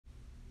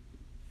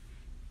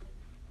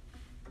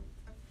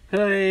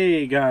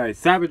Hey guys,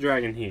 Cyber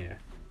Dragon here.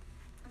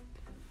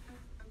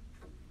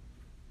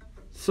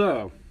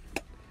 So,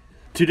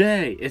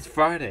 today is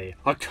Friday,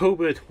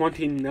 October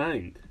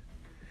 29th,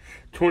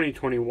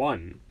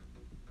 2021.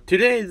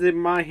 Today is the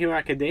My Hero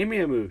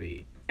Academia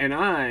movie, and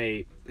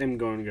I am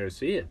going to go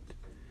see it.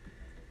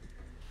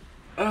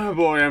 Oh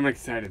boy, I'm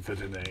excited for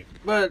today.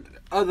 But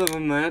other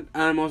than that,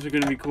 I'm also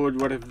going to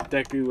record What If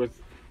Deku Was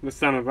the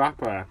Son of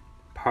Rappa,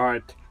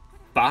 Part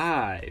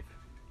 5.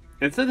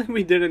 And something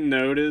we didn't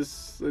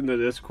notice in the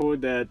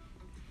Discord that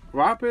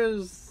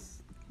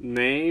Rappa's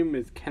name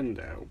is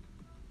Kendo.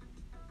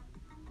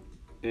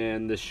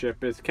 And the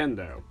ship is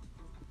Kendo.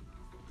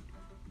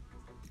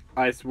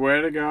 I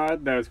swear to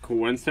God, that was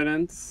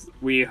coincidence.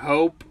 We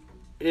hope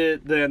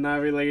they're not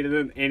related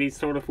in any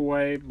sort of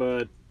way,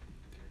 but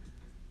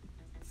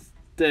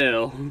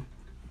still.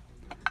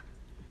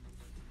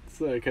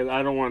 So, because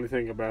I don't want to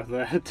think about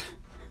that.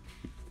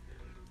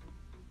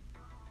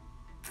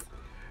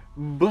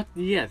 But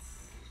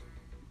yes,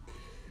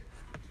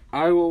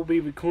 I will be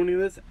recording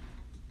this,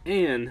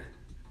 and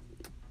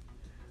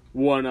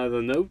one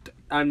other note,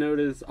 I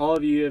noticed all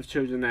of you have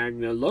chosen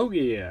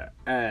Agnologia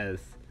as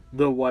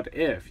the what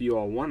if you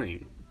are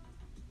wanting.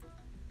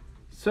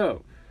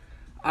 So,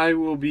 I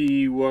will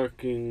be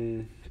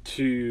working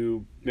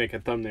to make a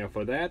thumbnail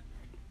for that.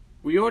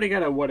 We already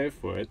got a what if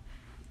for it,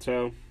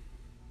 so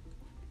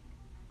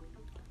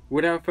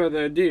without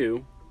further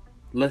ado,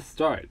 let's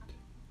start.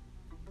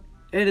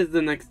 It is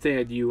the next day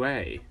at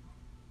UA,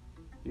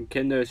 and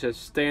Kendo is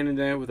just standing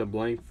there with a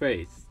blank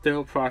face,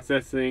 still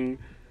processing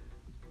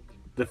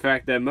the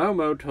fact that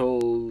Momo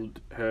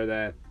told her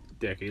that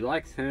Deku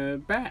likes her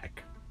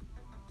back.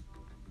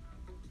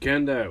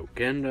 Kendo.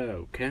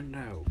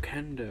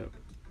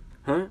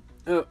 Huh?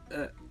 Oh,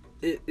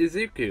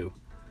 Izuku.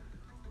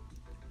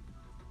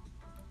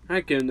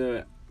 Hi,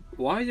 Kendo.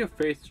 Why is your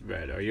face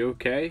red? Are you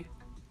okay?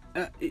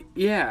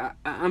 Yeah,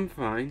 I'm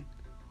fine.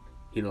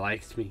 He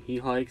likes me.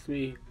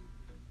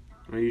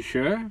 Are you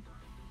sure?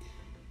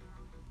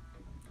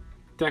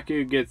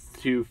 Deku gets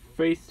to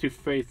face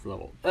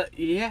level.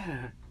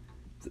 Yeah.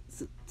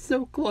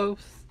 So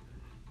close.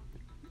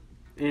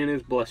 And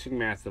is blushing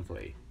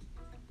massively.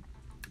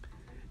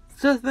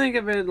 So think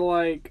of it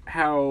like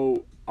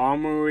how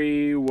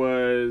Amori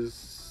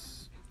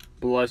was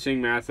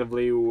blushing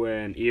massively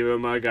when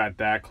Iruma got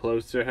that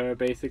close to her,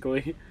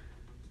 basically.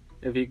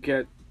 If you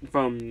get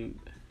from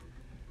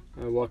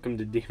Welcome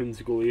to Demon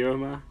School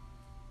Iruma.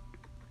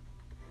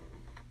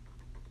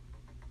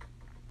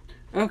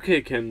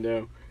 Okay,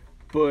 Kendo,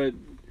 but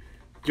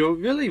you're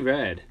really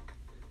red.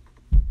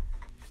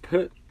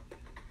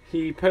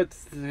 He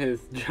puts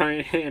his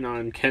giant hand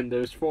on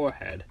Kendo's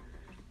forehead.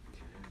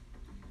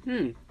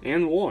 And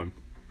warm.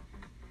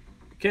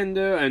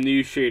 Kendo, a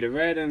new shade of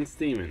red and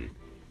steaming.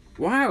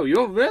 Wow,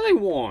 you're really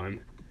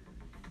warm.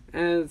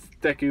 As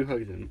Deku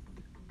hugs him.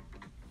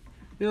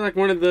 You're like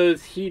one of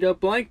those heat up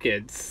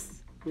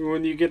blankets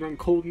when you get on a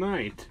cold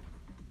night.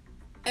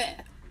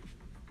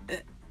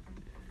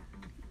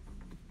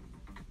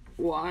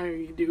 Why are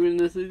you doing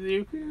this,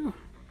 Izuku?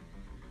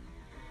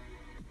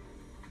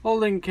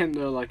 Holding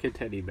Kendo like a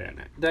teddy bear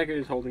now. Deku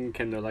is holding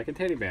Kendo like a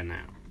teddy bear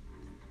now.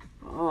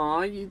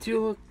 Aw, you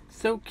two look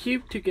so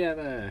cute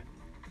together.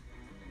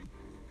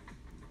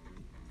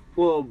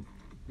 Well,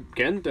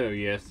 Kendo,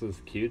 yes,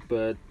 is cute,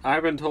 but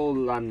I've been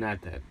told I'm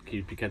not that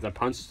cute because I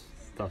punch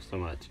stuff so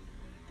much.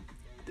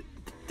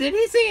 Did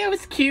he say I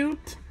was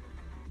cute?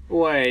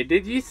 Wait,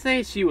 did you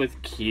say she was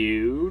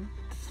cute,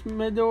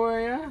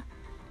 Midoriya?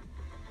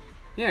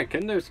 Yeah,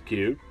 Kendo's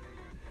cute.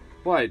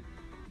 What?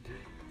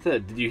 So,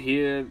 didn't you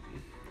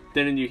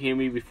hear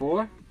me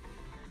before?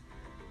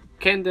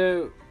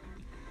 Kendo,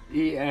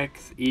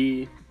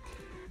 EXE,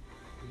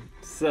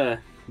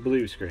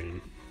 blue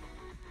screen.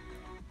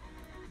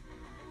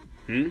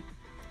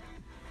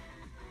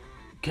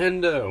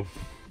 Kendo.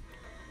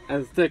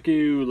 As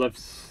Deku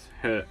lifts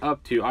her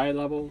up to eye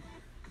level,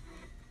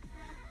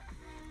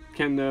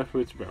 Kendo,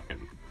 who's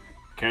broken.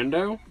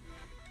 Kendo?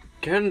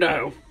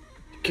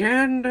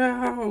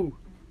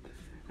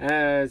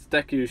 As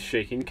Deku's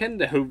shaking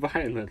Kendo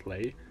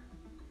violently.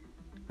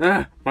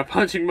 Ah, my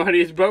punching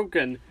body is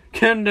broken!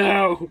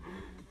 Kendo!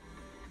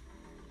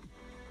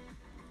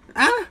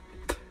 Ah!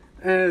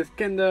 As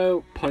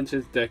Kendo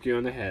punches Deku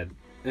on the head,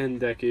 and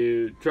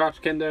Deku drops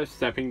Kendo,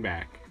 stepping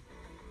back.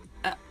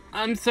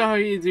 I'm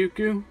sorry,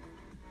 Izuku.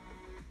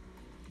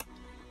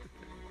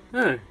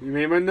 You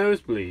made my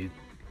nose bleed.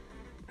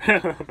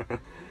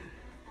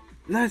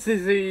 Nice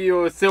to see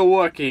you're still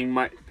working,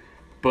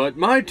 but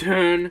my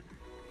turn.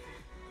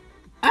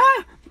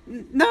 Ah!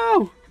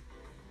 No!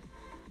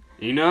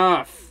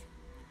 Enough!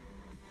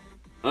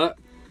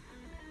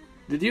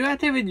 Did you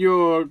activate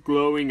your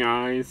glowing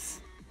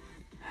eyes?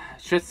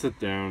 Just sit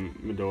down,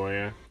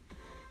 Midoriya.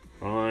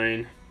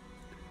 Fine.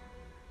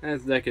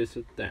 As Deku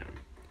sits down.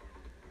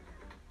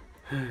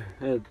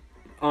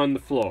 On the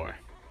floor.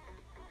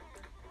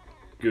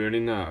 Good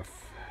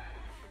enough.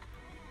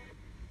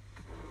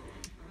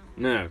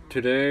 Now,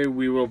 today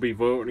we will be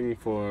voting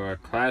for a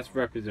class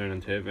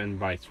representative and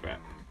vice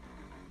rep.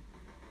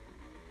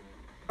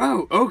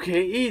 Oh,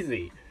 okay,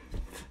 easy.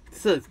 It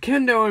says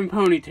Kendo and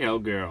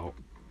Ponytail Girl.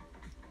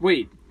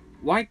 Wait,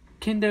 why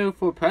Kendo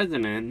for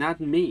president, not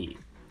me?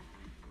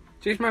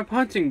 She's my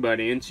punching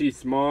buddy, and she's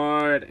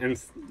smart,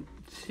 and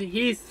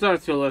he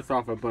starts to list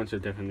off a bunch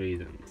of different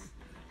reasons.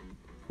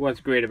 What's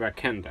great about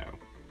Kendo?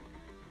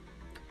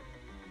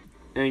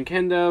 And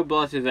Kendo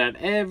blushes at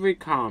every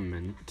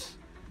comment,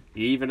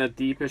 even a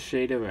deeper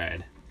shade of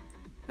red.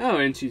 Oh,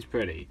 and she's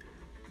pretty.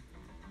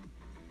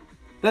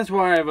 That's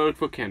why I vote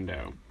for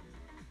Kendo.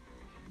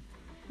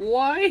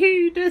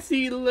 Why does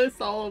he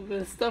list all of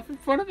this stuff in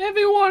front of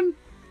everyone?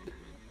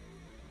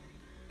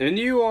 And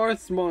you are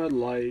smart,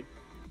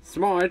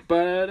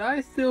 but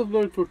I still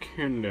vote for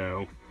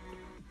Kendo.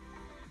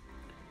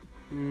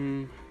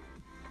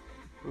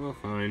 Well,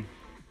 fine.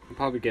 I'll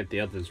probably get the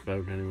others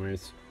vote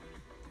anyways.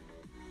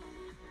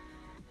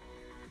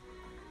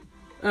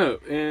 Oh,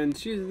 and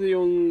she's the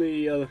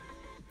only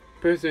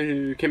person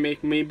who can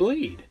make me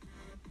bleed.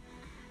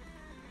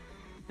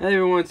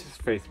 Everyone's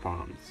just face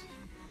palms.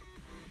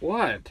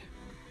 What?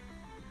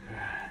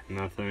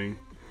 Nothing.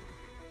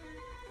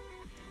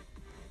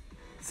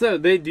 So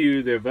they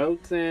do their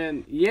votes,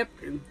 and yep,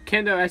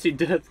 Kendo actually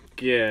does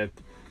get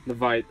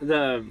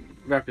the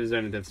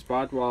representative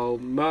spot, while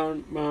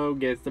Mo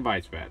gets the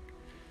vice rep.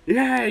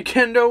 Yay,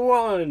 Kendo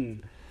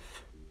won!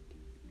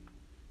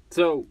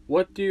 So,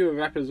 what do your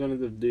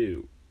representatives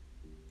do?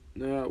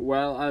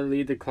 Well, I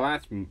lead the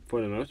class for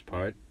the most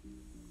part.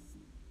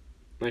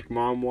 Like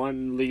Mom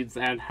 1 leads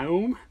at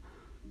home?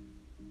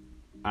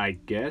 I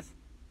guess.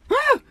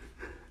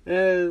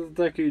 As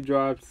Deku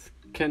drops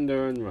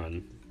Kendo and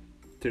runs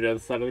to the other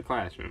side of the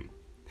classroom.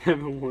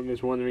 Everyone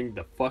is wondering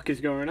the fuck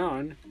is going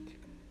on.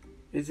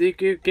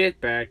 Ezekiel, get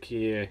back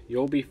here.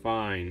 You'll be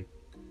fine.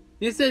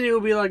 You said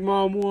you'll be like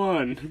Mom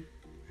 1.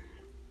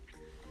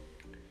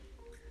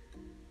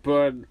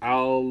 But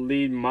I'll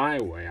lead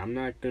my way. I'm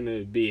not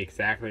gonna be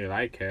exactly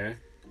like her.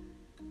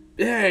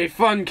 Yay,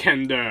 fun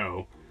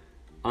Kendo!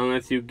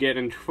 Unless you get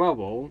in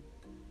trouble.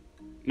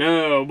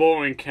 No,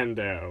 boring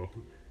Kendo.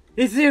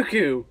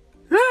 Izuku!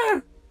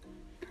 Ah!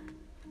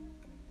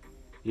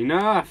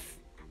 Enough!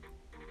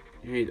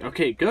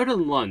 Okay, go to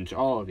lunch,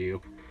 all of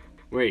you.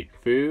 Wait,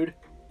 food?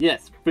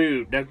 Yes,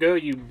 food. Now go,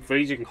 you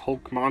raging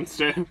Hulk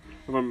monster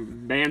of a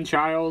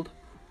man-child.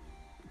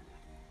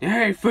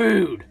 Hey,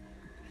 food!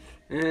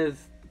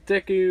 As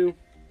Deku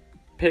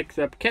picks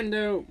up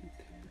Kendo,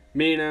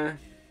 Mina,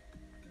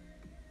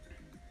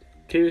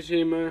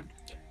 Kirishima,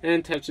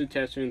 and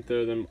Tetsu and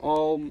throw them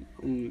all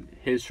on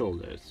his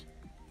shoulders.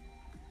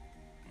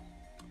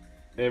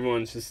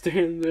 Everyone's just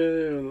standing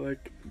there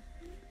like,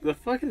 the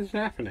fuck is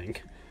happening?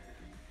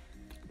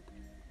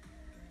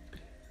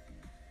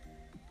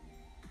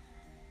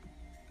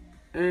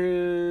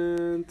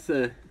 And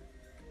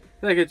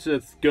like it's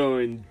just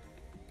going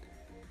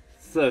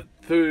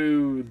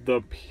through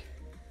the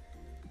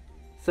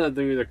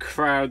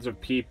crowds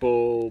of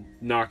people,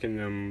 knocking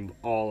them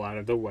all out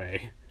of the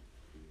way.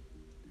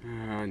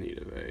 I need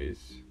a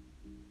raise.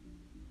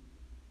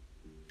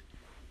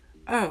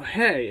 Oh,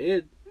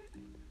 hey,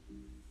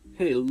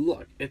 hey,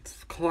 look,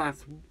 it's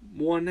class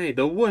 1A,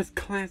 the worst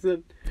class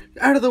of...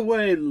 Out of the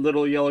way,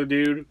 little yellow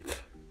dude!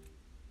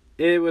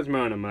 It was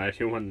Monoma,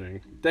 if you're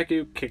wondering.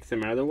 Deku kicks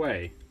him out of the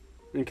way,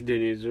 and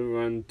continues to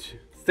run,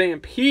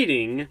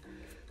 stampeding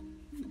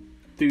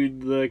through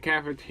the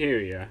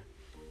cafeteria.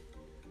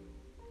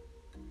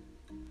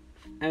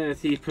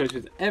 As he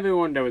pushes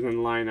everyone that was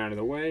in line out of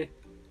the way.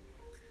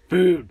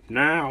 Food,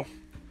 now!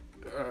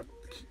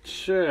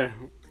 Sure.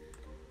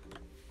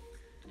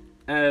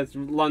 As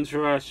Lunch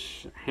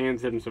Rush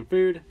hands him some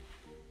food.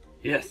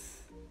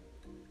 Yes.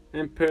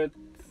 And puts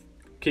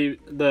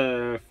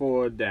the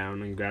fork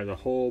down and grabs a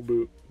whole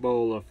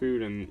bowl of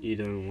food and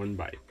eats it in one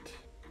bite.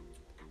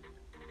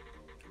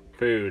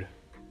 Food.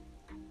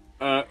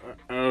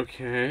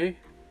 Okay.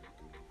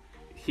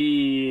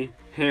 He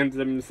hands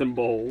him some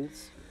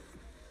bowls.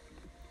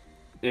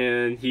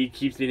 And he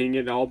keeps eating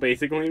it all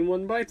basically in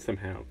one bite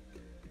somehow.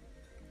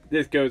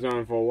 This goes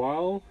on for a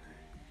while.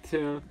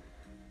 Food.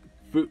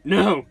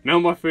 No! No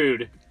more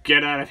food!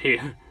 Get out of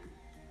here!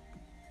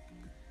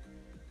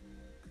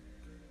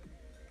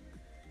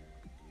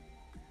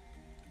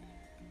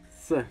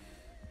 So,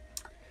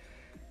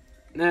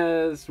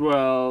 as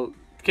well,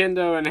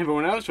 Kendo and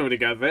everyone else already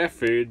got their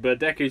food, but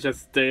Deku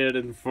just stayed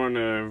in front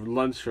of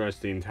Lunch Rush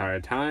the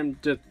entire time,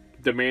 just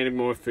demanding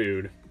more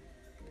food.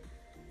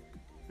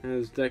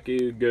 As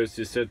Deku goes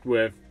to sit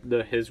with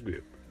his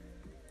group.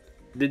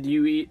 Did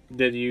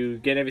you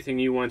get everything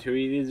you want to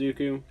eat,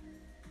 Izuku?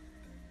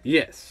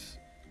 Yes,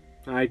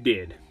 I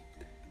did.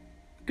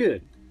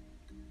 Good.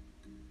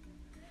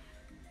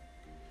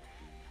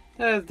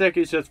 As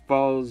Deku just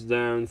falls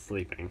down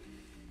sleeping.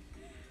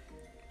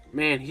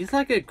 Man, he's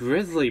like a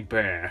grizzly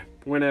bear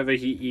whenever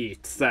he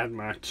eats that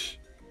much.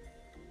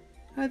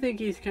 I think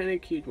he's kinda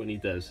cute when he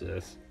does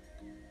this.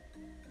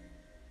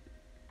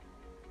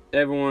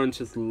 Everyone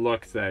just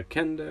looks at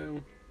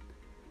Kendo.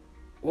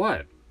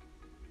 What?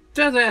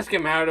 Just ask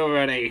him out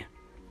already!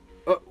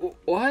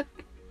 What?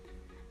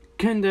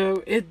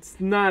 Kendo, it's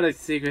not a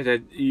secret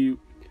that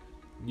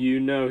you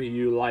know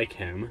you like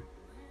him.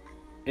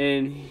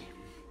 And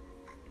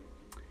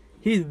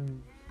he's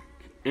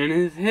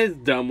in his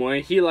dumb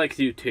way, he likes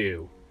you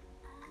too.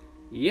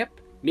 Yep,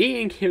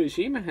 me and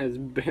Kirishima has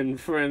been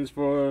friends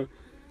for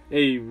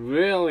a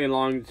really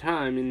long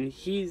time, and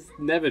he's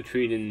never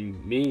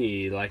treated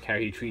me like how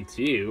he treats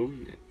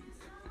you.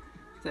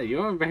 So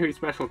you're a very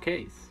special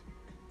case.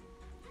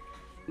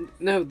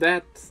 No,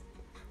 that's...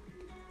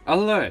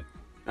 Alert!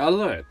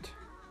 Alert!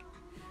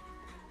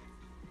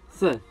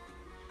 So,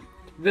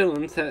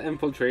 villains have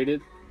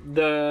infiltrated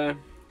the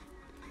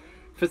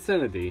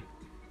facility.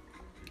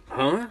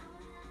 Huh?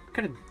 What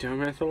kind of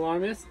dumbass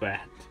alarm is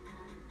that?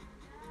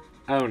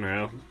 Oh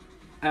no.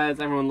 As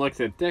everyone looks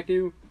at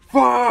Deku,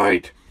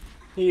 fight!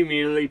 He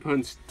immediately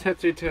punched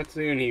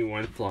Tetsu and he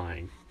went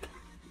flying.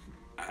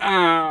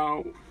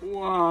 Ow!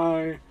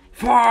 Why?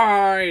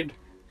 Fight!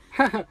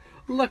 Haha!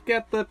 Look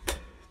at the...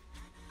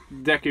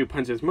 Deku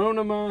punches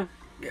Monoma.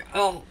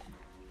 Oh!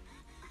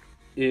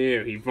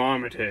 Ew, he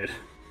vomited.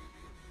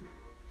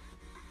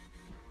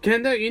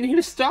 Kendo, you need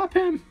to stop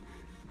him!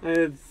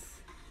 As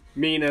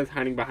Mina's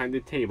hiding behind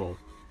the table.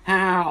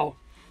 How?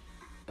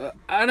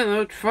 I don't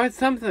know, try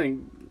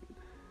something.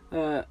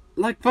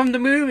 Like from the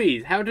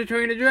movies, How to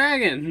Train a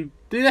Dragon.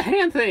 Do the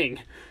hand thing.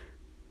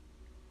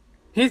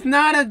 He's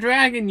not a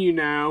dragon, you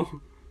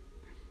know.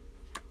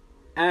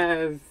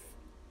 As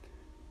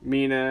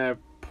Mina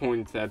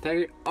points at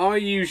Deku, are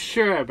you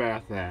sure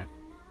about that?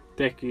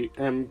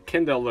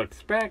 Kendo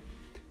looks back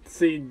to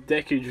see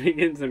Deku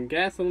drinking some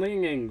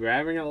gasoline and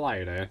grabbing a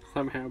lighter,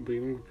 somehow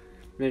making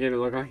it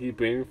look like he's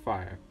breathing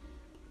fire.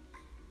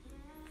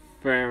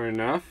 Fair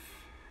enough.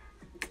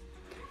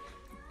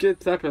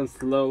 Gets up and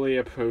slowly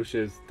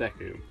approaches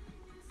Deku,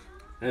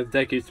 as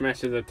Deku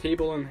smashes a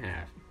table in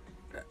half.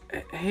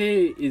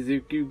 Hey,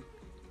 Izuku,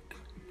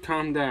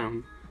 calm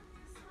down.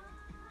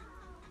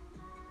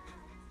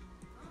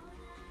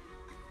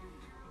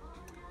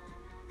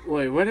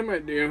 Wait, what am I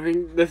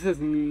doing? This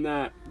is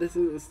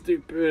a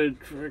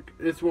stupid trick.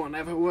 This won't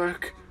ever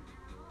work.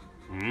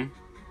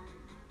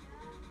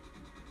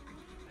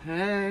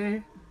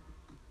 Hey.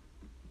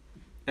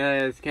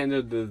 As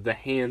Kendo does the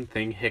hand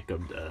thing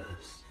Hiccup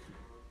does.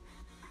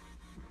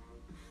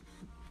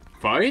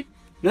 Fight?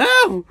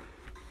 No!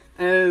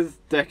 As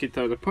Deku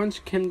throws a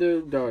punch,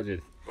 Kendo dodges.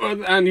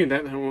 Oh, I knew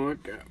that didn't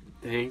work.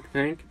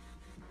 Think.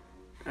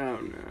 Oh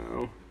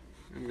no.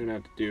 I'm gonna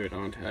have to do it,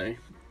 aren't I?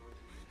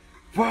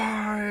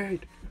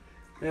 Fight!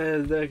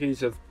 As Deku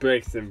just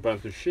breaks and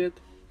bunch of shit.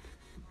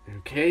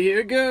 Okay,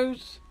 here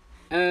goes.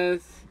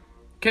 As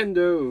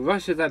Kendo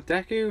rushes at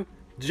Deku,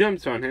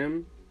 jumps on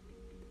him,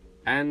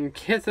 and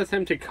kisses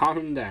him to calm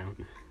him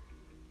down.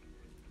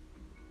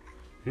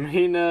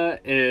 Mina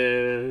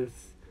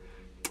is...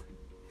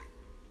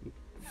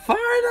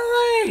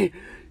 Finally!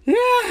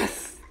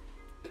 Yes!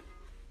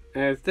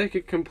 As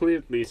Deku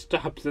completely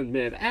stops in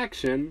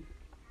mid-action,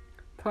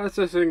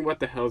 processing what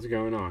the hell's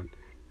going on.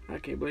 I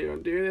can't believe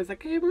I'm doing this. I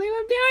can't believe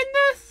I'm doing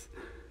this!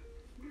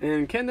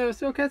 And Kendo is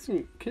still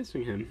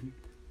kissing him.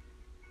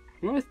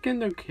 Why is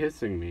Kendo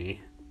kissing me?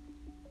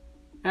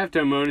 After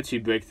a moment, she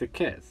breaks the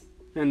kiss.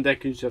 And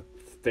Deku just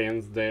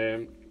stands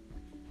there.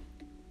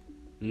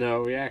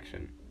 No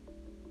reaction.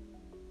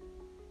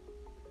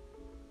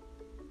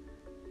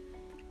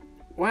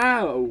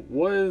 Wow,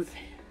 was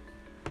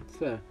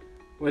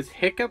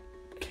Hiccup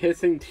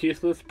kissing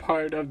Toothless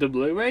part of the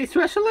Blu-ray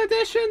Special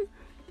Edition?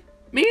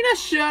 Mina,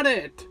 shut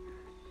it!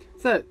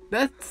 So,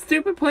 that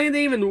stupid plan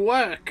didn't even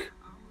work!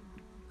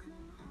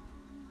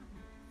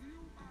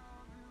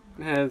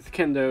 As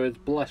Kendo is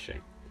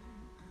blushing.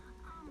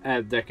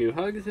 As Deku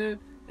hugs her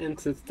and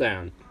sits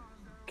down.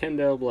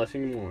 Kendo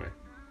blushing more.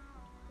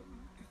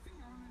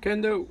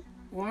 Kendo,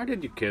 why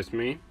did you kiss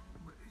me?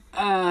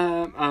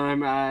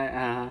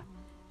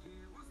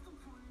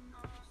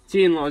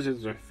 She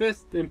enlarges her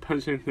fist and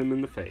punches him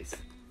in the face.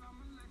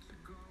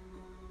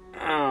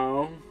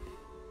 Oh.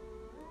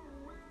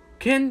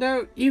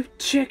 Kendo, you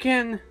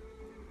chicken!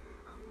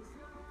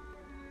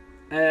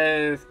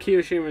 As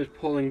Kiyoshima is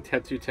pulling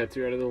Tetsu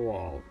out of the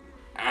wall.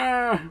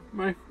 Ah,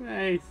 my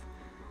face.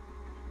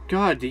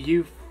 God, do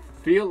you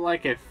feel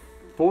like a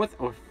fourth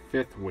or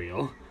fifth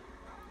wheel?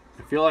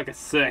 I feel like a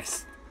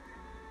sixth.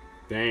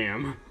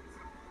 Damn.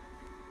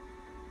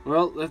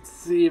 Well, let's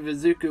see if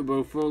Izuku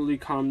will fully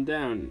calm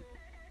down.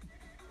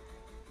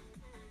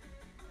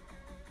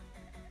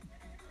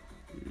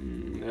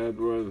 That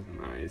was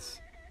nice.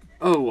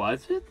 Oh,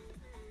 was it?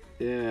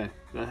 Yeah,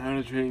 the How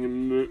to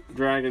Train a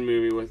Dragon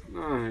movie was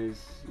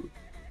nice.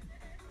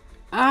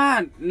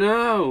 Ah,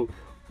 no!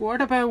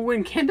 What about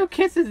when Kendo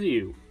kisses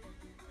you?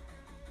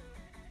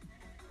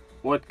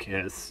 What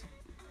kiss?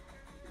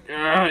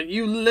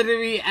 You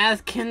literally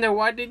asked Kendo,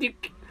 why did you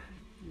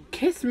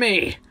kiss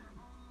me?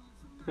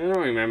 I don't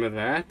remember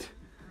that.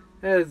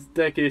 As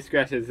Deku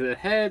scratches his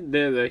head,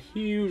 there's a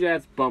huge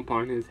ass bump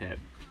on his head.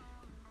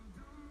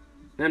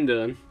 I'm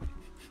done.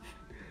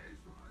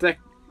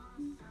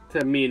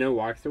 Mina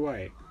walks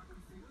away.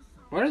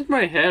 Why does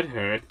my head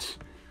hurt?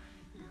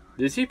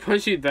 Did she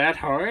punch you that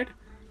hard?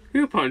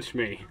 Who punched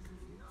me?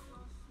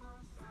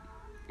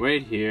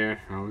 Wait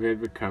here, I'll get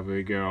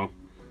recovery girl.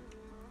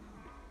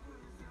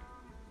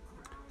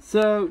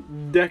 So,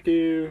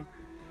 Deku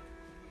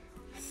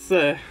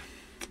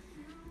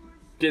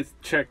gets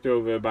checked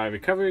over by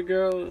recovery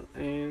girl,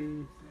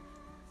 and,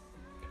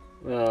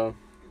 well,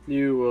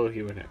 you will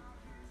hear with him.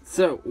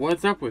 So,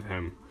 what's up with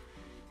him?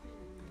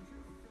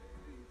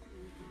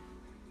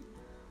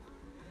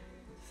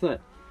 So,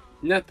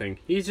 nothing.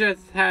 He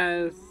just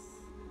has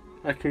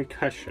a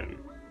concussion.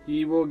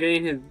 He will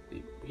gain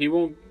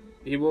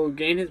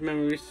his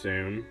memory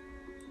soon.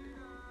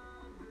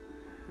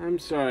 I'm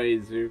sorry,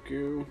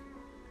 Zuko.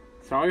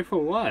 Sorry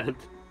for what?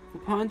 For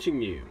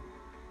punching you.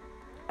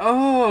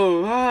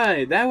 Oh,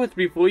 right. That was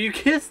before you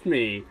kissed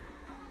me.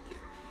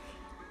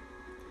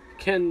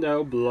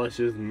 Kendo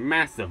blushes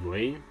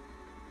massively.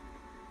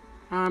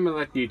 I'm gonna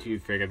let you two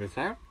figure this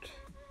out.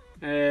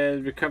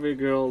 As recovery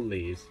girl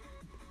leaves.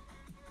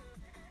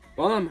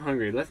 Well, I'm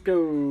hungry. Let's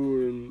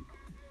go.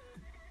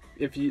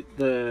 If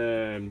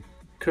the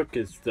cook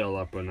is still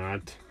up or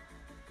not.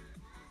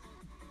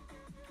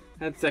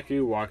 And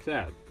Deku walks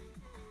out.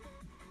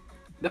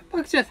 The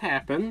fuck just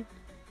happened?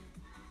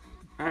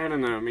 I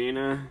don't know,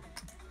 Mina.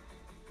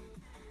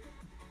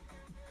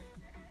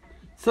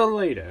 So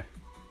later,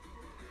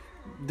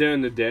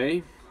 during the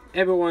day,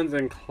 everyone's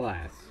in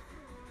class.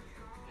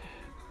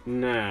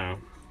 Now,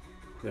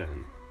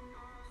 then,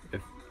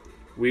 if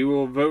we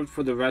will vote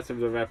for the rest of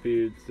the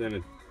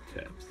representatives.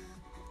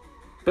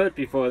 But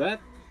before that,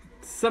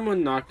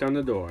 someone knocked on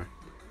the door.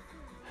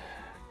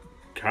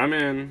 Come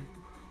in.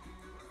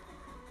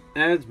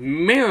 As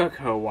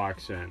Mirako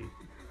walks in.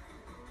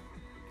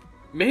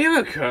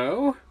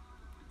 Mirako?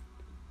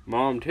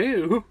 Mom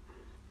too?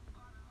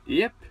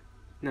 Yep.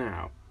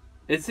 Now,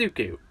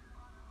 Izuku.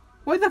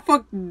 Why the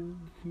fuck?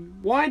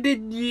 Why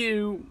did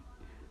me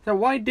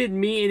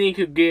and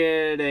Iku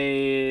get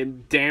a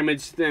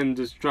damage and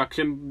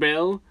destruction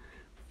bill?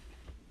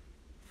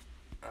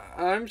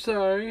 I'm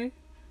sorry.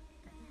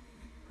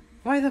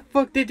 Why the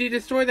fuck did you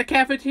destroy the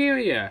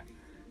cafeteria?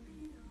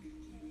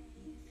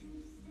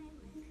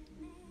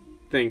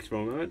 Thanks for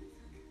a moment.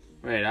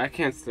 Wait, I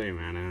can't say,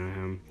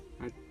 man.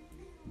 I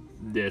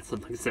did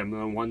something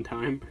similar one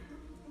time.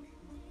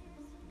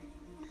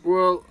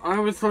 Well, I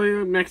was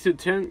sleeping next to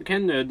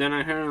Kendo, then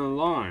I heard an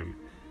alarm.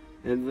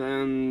 And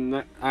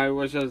then I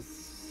was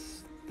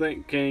just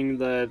thinking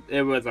that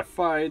it was a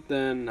fight,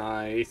 then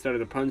I started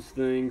to punch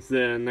things,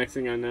 then next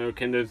thing I know,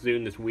 Kendo's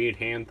doing this weird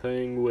hand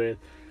thing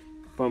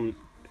from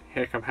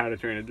Hiccup How to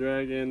Train a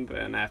Dragon,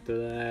 then after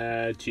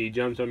that, she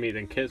jumps on me,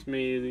 then kissed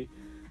me,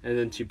 and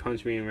then she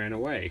punched me and ran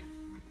away.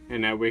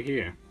 And now we're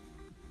here.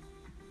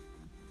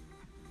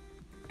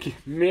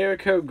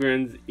 Mirako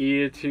grins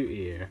ear to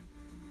ear,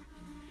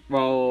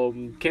 while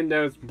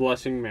Kendo's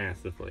blushing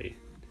massively.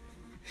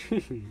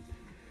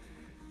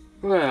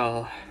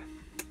 Well,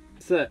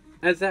 so,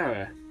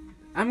 Azara,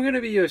 I'm gonna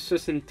be your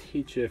assistant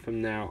teacher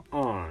from now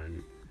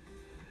on.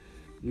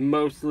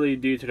 Mostly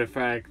due to the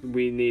fact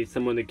we need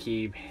someone to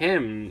keep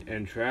him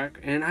in track,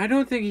 and I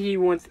don't think he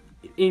wants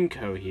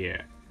Inko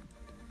here.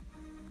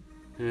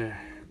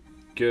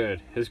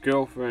 Good. His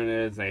girlfriend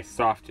is a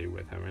softie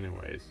with him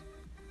anyways.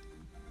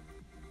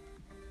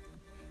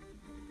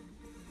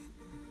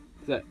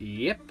 So,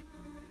 yep.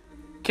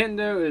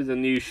 Kendo is a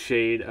new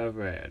shade of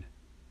red.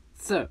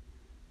 So,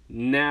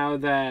 now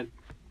that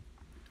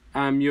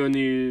I'm your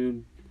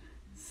new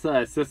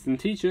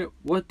assistant teacher,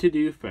 what to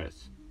do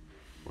first?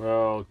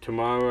 Well,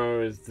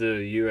 tomorrow is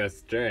the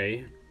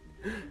USJ.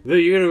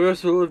 The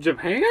Universal of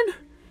Japan?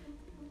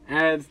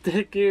 As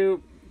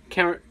Deku,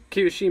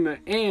 Kirishima,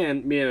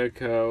 and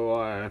Mirako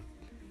are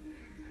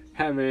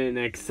having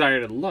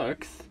excited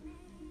looks.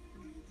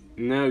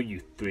 Now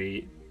you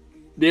three.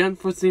 The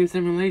unforeseen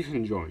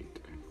simulation joint.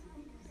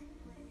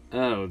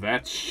 Oh,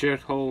 that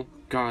shithole?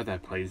 God,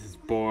 that place is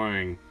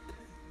boring.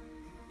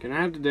 Can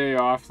I have the day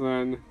off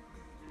then?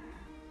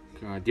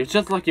 God, you're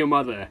just like your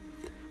mother.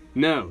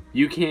 No,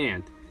 you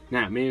can't.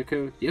 Now,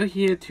 Mirako, you're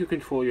here to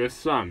control your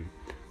son,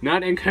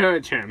 not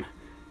encourage him.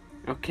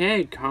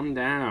 Okay, calm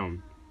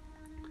down.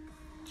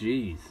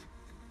 Jeez.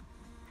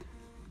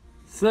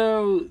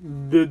 So,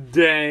 the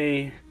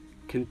day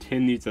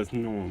continues as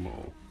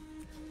normal.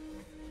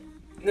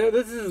 Now,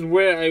 this is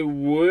where I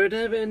would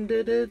have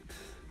ended it,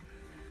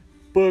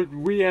 but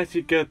we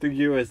actually got the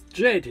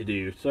USJ to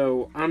do,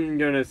 so I'm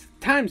gonna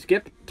time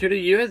skip to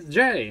the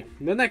USJ.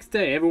 The next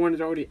day, everyone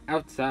is already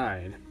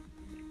outside.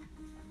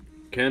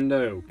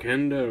 Kendo.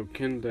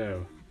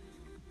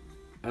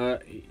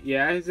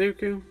 Yeah,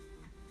 Izuku?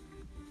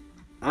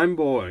 I'm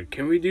bored.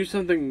 Can we do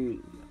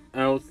something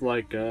else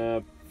like,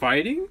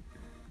 fighting?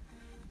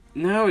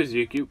 No,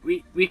 Izuku,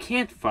 we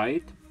can't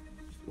fight.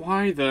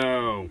 Why,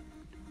 though?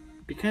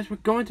 Because we're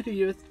going to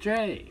the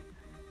USJ.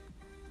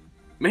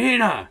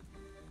 Mina!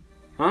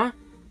 Huh?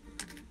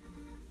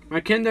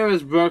 My Kendo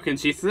is broken.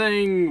 She's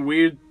saying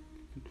weird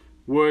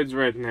words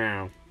right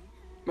now.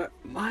 But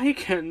my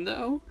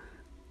Kendo?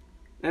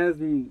 As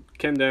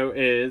Kendo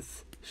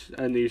is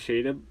a new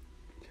shade of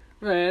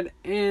red,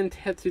 and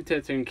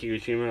Tetsu and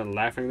Kirishima are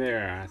laughing their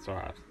ass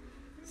off.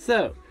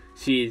 So,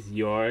 She's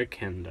your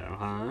kendo,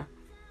 huh?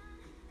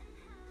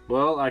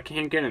 Well, I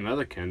can't get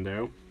another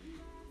kendo.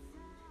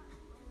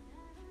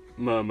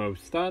 Momo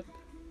stopped.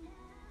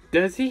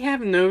 Does he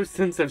have no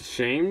sense of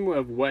shame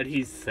of what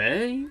he's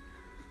saying?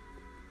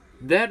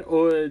 That,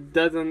 or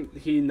doesn't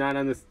he not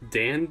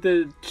understand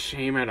the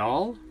shame at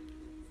all?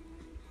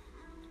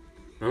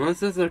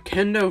 Unless it's a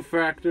kendo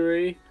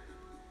factory.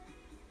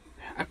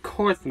 Of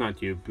course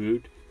not, you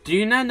brute. Do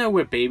you not know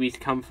where babies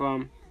come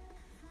from?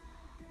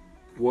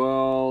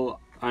 Well,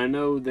 I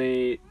know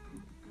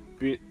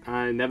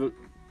I never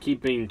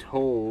keep being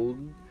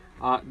told.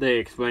 They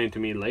explain to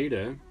me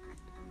later.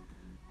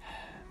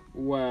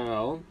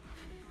 Well,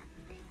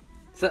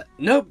 so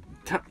nope,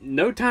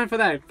 no time for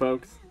that,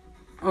 folks.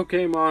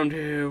 Okay, Mom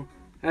too.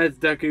 As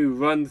Deku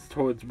runs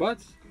towards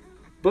bus,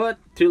 but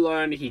to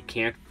learn he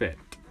can't fit.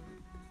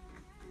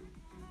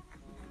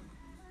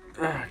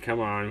 Come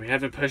on, we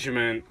have to push him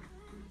in.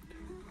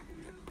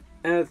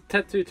 As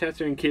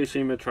Tetsu and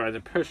Kirishima try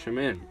to push him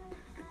in.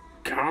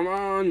 Come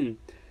on!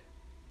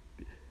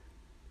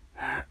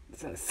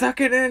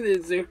 Suck it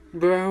in,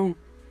 bro!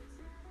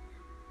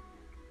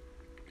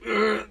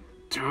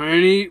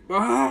 Tiny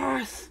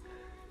boss!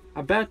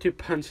 About to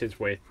punch his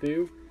way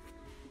through.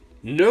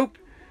 Nope!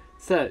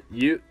 So,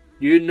 you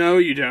know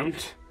you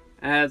don't.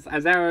 As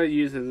Azara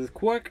uses his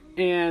quirk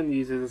and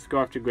uses his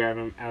scarf to grab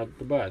him out of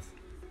the bus.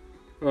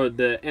 Or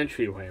the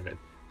entryway of it.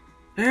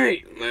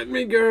 Hey, let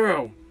me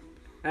go!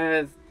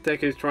 As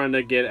Deku's trying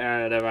to get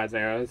out of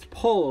Azara's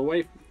pull.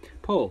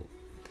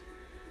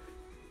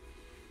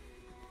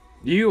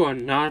 You are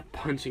not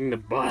punching the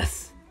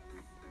bus.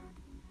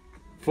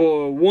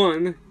 For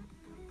one,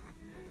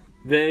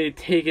 they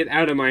take it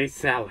out of my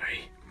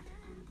salary.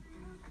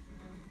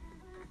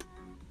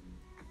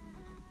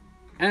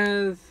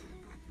 As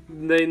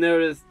they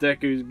notice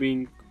Deku's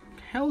being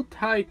held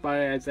tight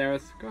by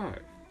Azara's scarf.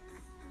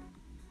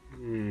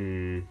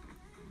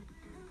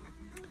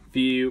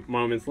 Few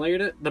moments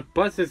later, the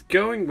bus is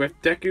going with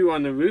Deku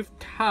on the roof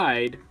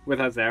tied with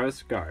Azara's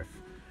scarf.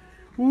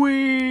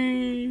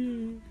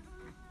 Whee!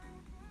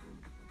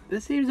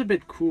 This seems a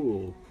bit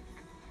cruel.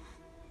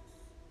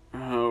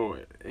 Oh,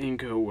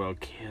 Inko will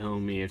kill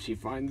me if she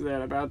finds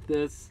out about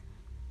this.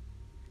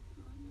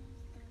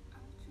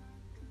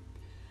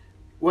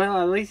 Well,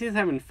 at least he's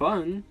having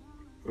fun.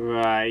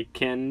 Right,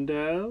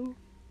 Kendo?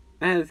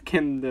 As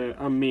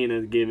Amin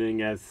is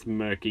giving a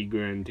smirky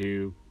grin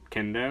to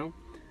Kendo.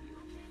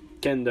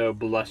 Kendo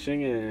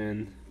blushing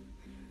and...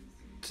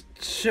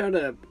 Shut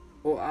up,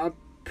 or I'll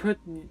put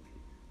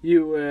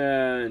you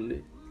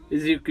in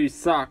Izuku's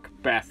sock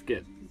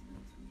basket.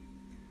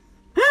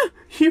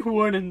 You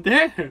wouldn't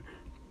dare!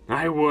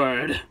 I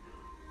would.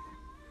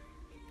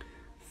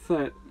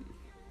 So...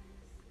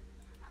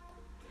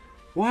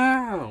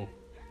 Wow!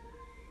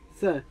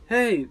 So,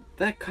 hey,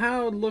 that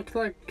cow looked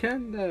like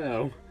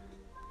Kendo.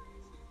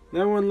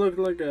 That one looked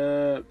like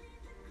a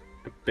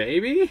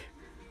baby?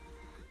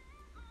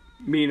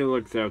 Mina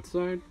looks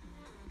outside.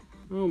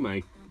 Oh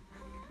my.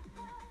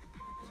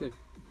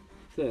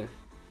 So.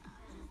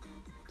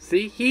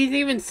 See, he's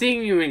even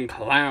seeing you in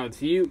clouds.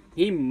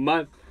 He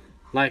must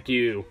like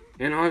you.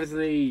 And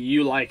obviously,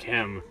 you like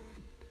him.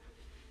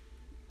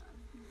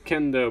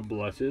 Kendo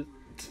blushes.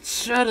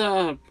 Shut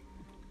up!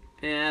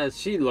 As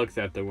she looks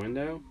out the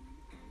window.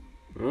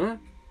 Huh?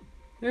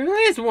 At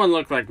least one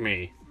looks like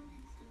me.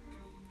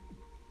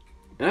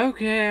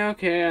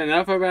 Okay,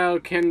 enough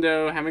about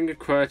Kendo having a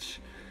crush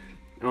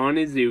on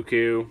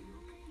Izuku.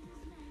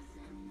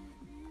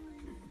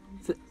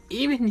 So,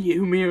 even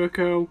you,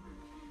 Mirako?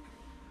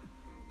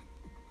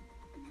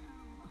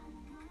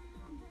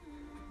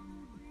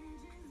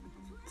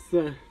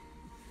 So,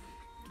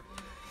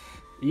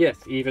 yes,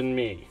 even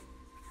me.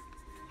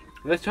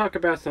 Let's talk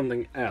about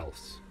something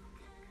else.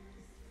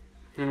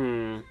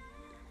 What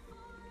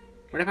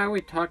about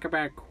we talk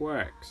about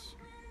quirks?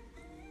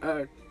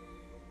 Okay,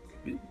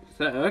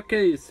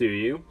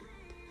 Suyu.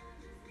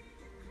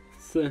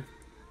 So,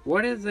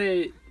 what is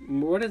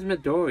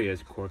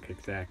Midoriya's quirk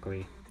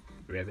exactly?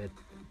 Ribbit.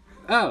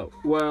 Oh,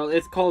 well,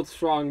 it's called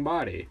Strong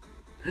Body.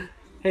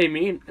 Hey,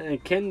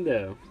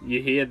 Kendo,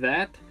 you hear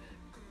that?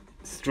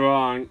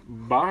 Strong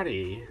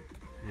Body.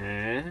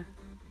 Eh?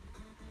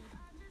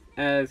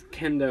 As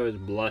Kendo is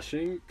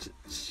blushing.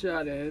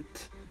 Shut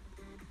it.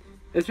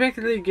 It's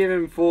basically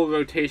giving full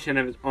rotation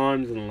of his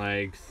arms and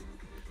legs.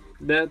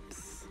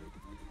 That's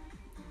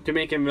to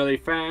make him really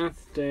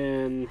fast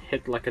and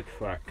hit like a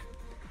truck.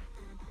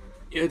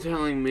 You're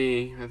telling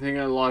me I think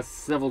I lost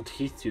several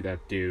teeth to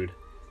that dude.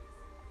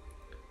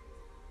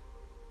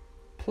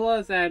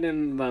 Plus add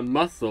in the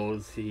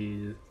muscles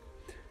he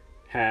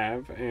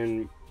have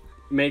and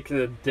make it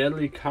a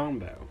deadly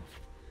combo.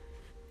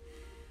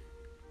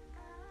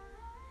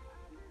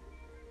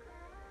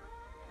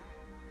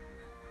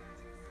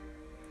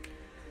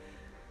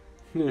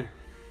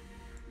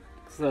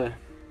 So,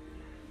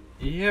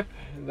 yep,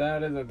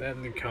 that is a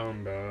deadly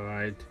combo,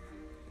 right?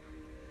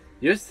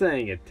 You're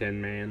saying it,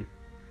 Tin Man.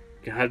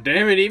 God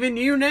damn it, even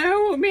you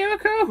now,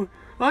 Miyako?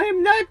 I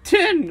am not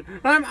tin!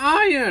 I'm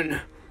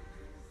iron!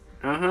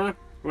 Uh-huh,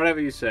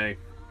 whatever you say.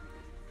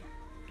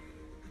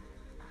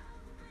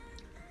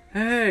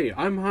 Hey,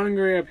 I'm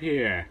hungry up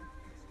here.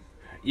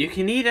 You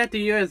can eat at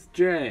the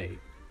USJ.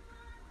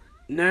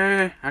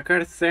 Nah, I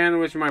got a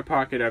sandwich in my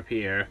pocket up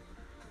here.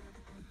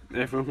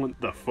 Everyone, what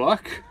the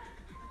fuck?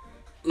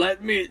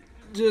 Let me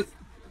just...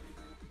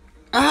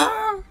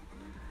 Ah!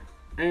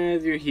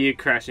 As you hear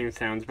crashing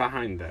sounds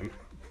behind them.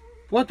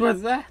 What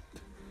was that?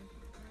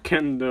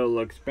 Kendall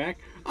looks back.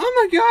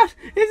 Oh my god,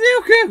 it's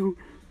Izuku!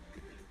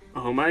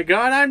 Oh my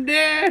god, I'm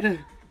dead!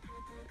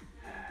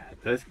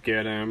 Let's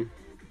get him.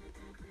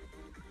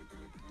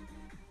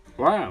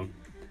 Wow.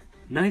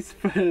 Nice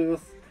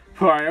first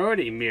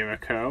priority,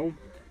 Mirako.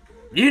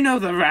 You know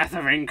the wrath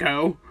of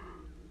Inko.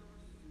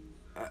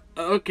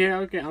 Okay,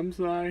 I'm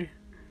sorry.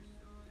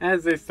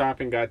 As they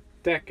stop and got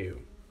Deku.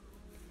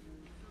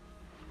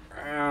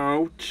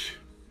 Ouch.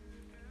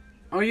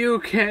 Are you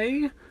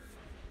okay?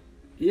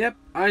 Yep,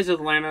 I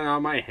just landed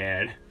on my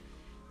head.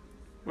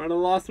 But I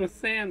lost my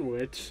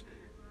sandwich.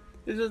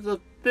 It's just a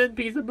thin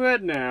piece of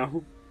bread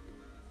now.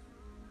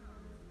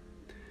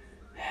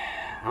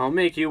 I'll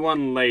make you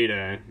one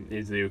later,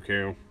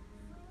 Izuku.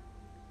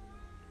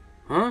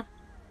 Huh?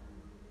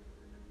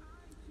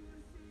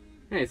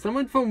 Hey,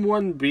 someone from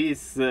One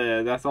Piece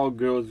said that's all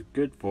girls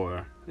good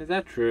for. Is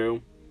that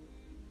true?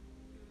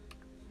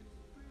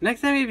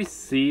 Next time you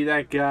see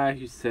that guy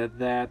who said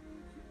that,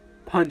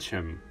 punch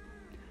him.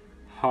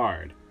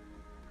 Hard.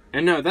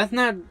 And no, that's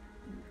not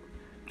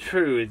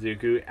true,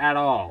 Izuku, at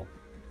all.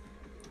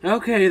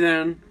 Okay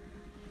then.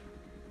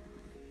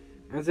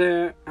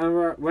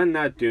 We're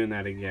not doing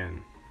that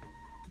again.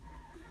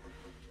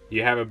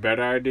 You have a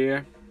better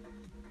idea?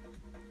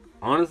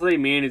 Honestly,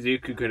 me and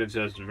Izuku could have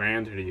just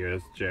ran to the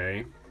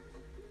USJ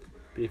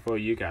before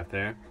you got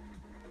there.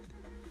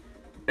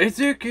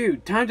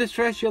 Izuku, time to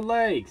stretch your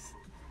legs.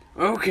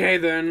 Okay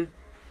then.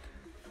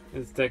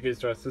 As Deku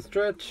starts to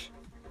stretch.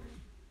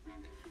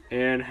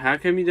 And how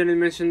come you didn't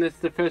mention this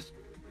the first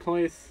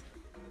place?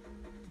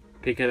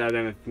 Because I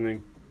didn't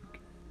think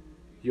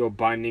your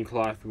binding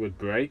cloth would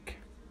break.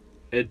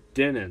 It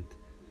didn't.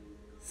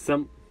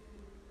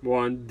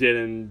 Someone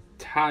didn't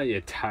tie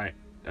it tight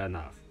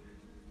enough.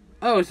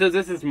 Oh, so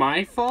this is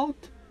my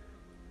fault?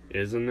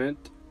 Isn't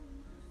it?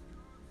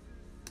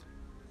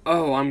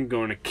 Oh, I'm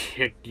gonna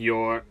kick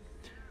your...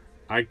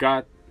 I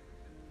got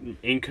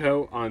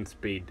Inko on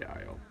speed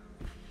dial.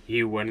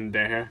 You weren't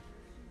there,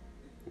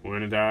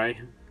 weren't I?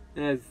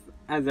 As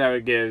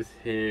Aizawa gives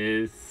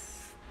his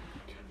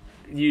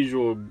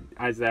usual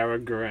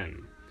Aizawa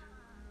grin.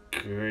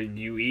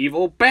 You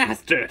evil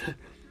bastard!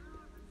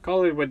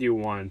 Call it what you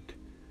want.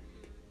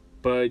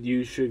 But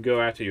you should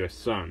go after your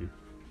son.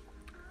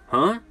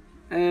 Huh?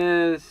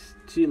 As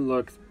she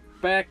looks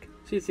back,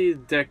 she sees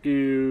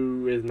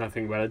Deku is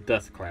nothing but a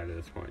dust cloud at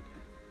this point.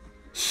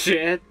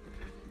 Shit!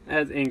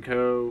 As not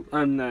Inko,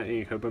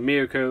 but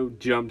Mirako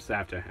jumps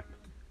after him.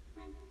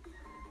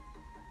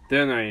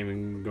 They're not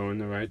even going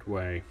the right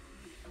way.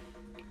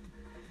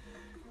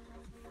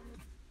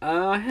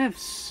 I have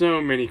so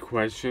many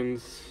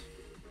questions.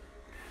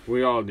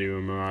 We all do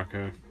in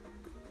Morocco.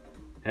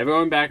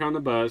 Everyone back on the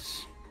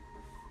bus.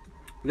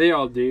 They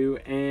all do,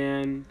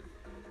 and...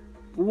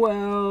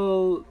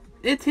 well...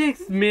 it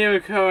takes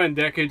Mirako and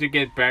Deku to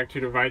get back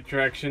to the right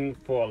direction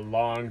for a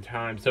long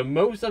time, so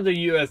most of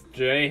the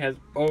USJ has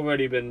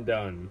already been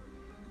done.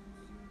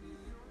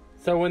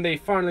 So when they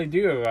finally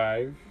do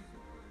arrive...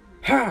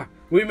 ha!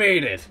 We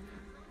made it!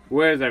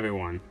 Where's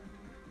everyone?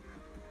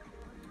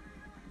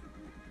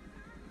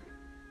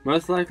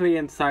 Most likely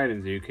inside,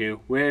 Izuku.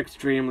 We're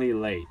extremely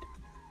late.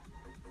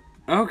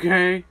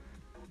 Okay.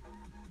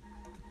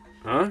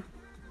 Huh?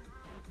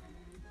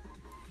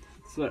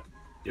 So,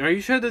 are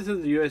you sure this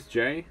is the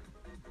USJ?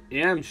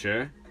 Yeah, I'm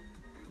sure.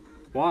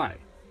 Why?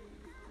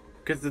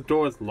 Because the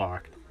door's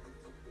locked.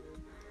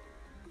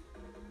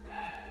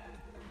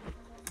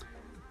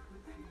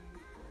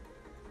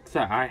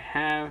 So, I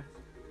have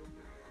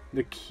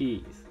the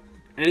keys.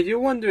 And if you're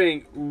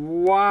wondering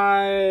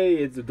why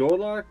is the door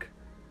locked?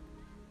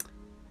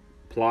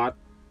 Plot.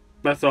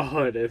 That's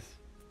all it is.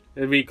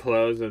 It'd be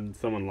closed and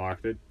someone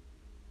locked it.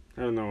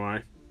 I don't know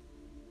why.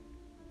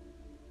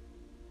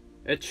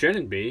 It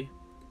shouldn't be.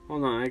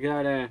 Hold on, I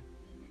gotta...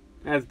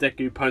 as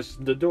Deku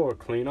punched the door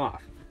clean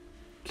off.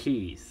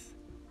 Keys.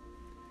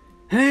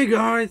 Hey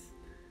guys!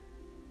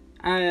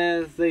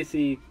 As they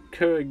see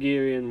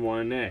Kurogiri in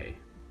 1A.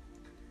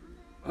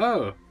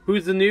 Oh,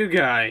 who's the new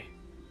guy?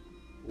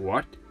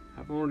 What?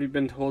 I've already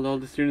been told all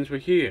the students were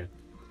here.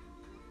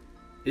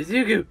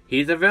 Izuku,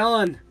 he's a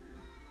villain!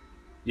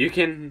 You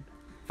can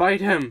fight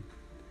him!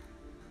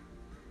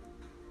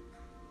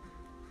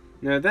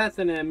 Now that's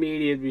an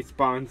immediate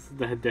response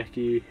that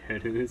Deku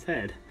had in his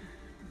head.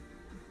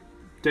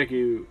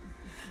 Deku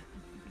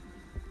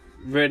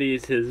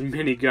readies his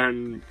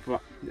minigun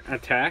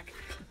attack.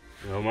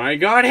 Oh my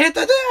god, hit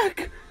the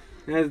deck!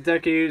 As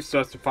Deku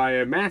starts to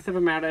fire a massive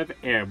amount of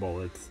air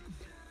bullets.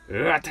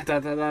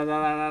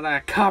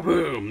 Kaboom!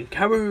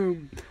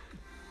 Kaboom!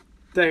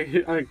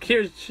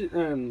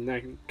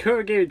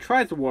 Kurogiri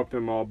tries to warp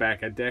them all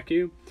back at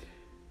Deku,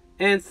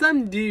 and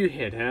some do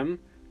hit him.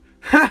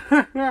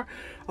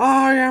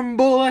 I am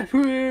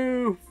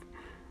bulletproof!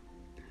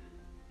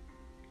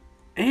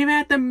 Aim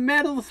at the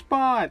metal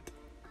spot!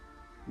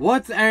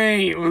 What's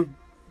aim?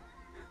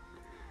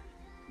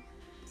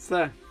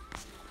 So,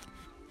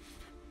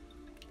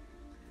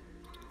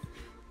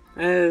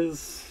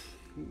 as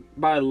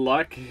by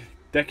luck,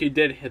 Deku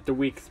did hit the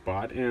weak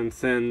spot and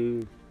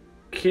send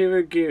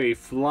Kirigiri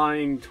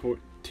flying to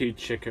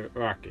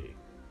Chikaraki.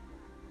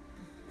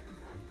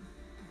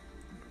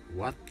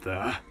 What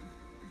the?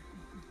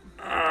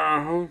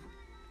 Oh.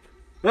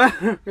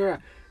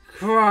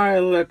 Cry,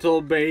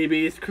 little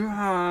babies,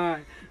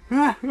 cry!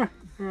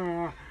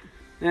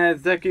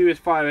 As Deku is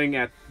firing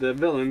at the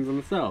villains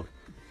themselves.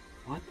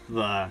 What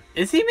the?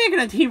 Is he making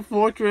a Team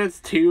Fortress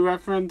 2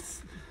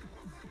 reference?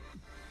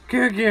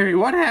 Kirigiri,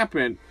 what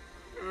happened?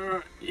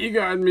 You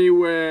got me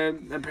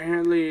with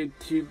apparently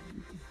to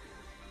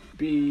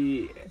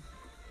be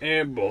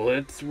air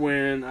bullets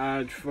when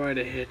I try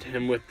to hit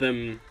him with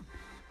them.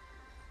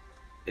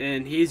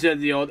 And he said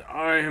the old,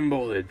 I am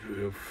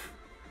bulletproof.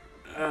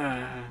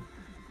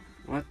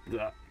 What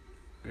the?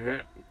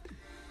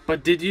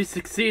 But did you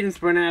succeed in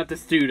spreading out the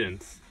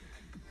students?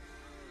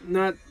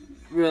 Not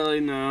really,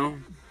 no.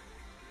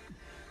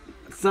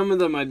 Some of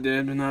them I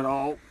did, but not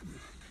all.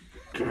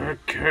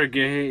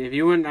 Kirigiri, if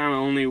you weren't our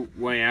only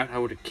way out, I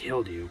would have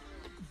killed you.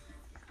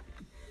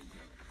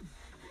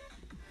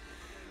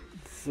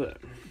 So,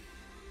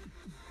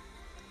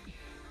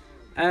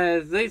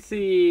 as they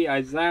see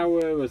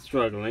Aizawa was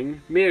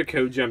struggling,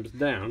 Mirko jumps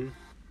down.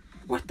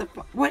 What the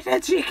fuck? Where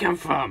did she come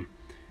from?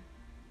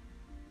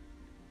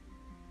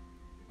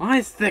 Why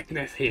is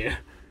thickness here?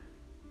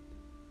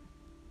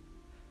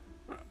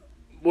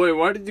 Wait,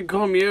 why did you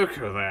call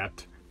Mirko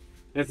that?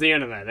 It's the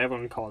internet,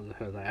 everyone calls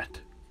her that.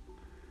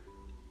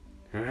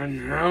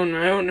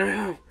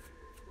 No.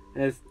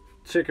 As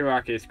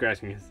Chikaraki is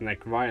scratching his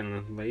neck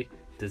violently,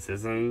 this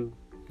isn't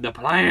the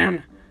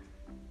plan.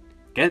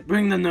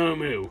 Bring the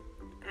Nomu.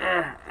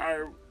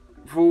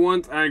 For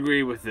once, I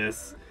agree with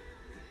this.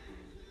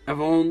 If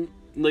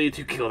only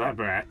to kill that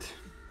brat.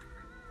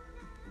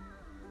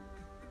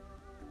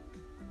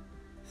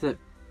 So,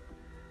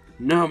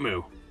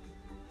 Nomu.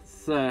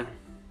 So,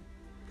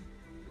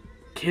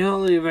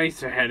 kill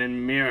Eraserhead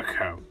and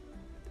Mirko.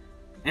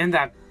 And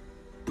that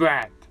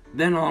brat.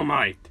 Then All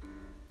Might.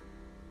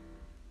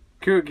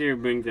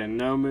 Kirigiri brings in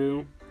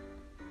Nomu.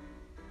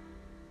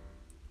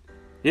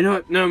 You know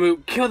what,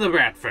 Nomu? Kill the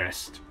brat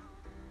first.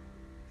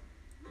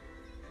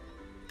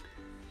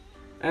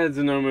 As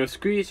the Nomu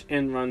screeches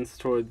and runs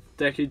towards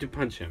Deku to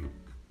punch him.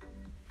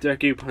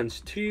 Deku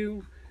punches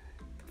 2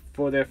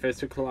 for their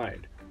fists to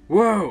collide.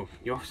 Whoa,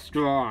 you're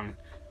strong.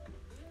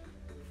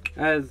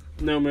 As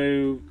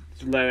Nomu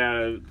let out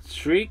a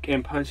shriek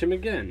and punch him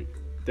again.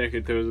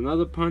 Deku throws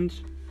another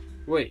punch.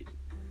 Wait,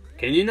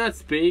 can you not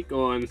speak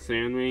or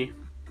understand me?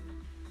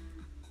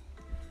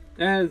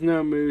 As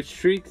Nomu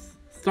shrieks,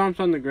 stomps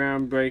on the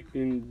ground,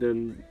 breaking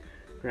the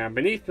ground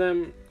beneath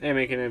them and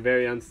making it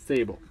very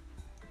unstable.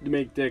 To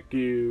make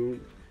Deku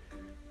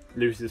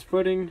lose his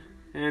footing,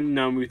 and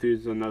Nomu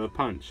throws another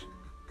punch.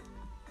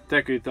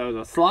 Deku throws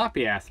a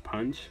sloppy ass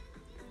punch.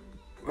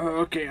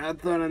 Okay, I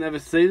thought I'd never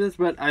say this,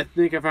 but I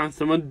think I found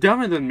someone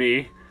dumber than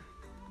me.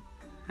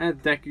 As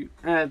the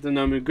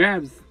Nomu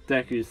grabs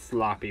Deku's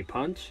sloppy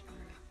punch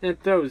and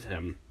throws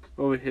him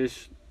over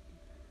his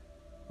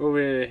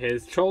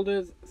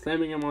shoulders,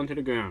 slamming him onto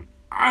the ground.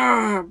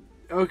 Ah!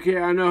 Okay,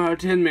 I know how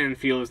Tin Man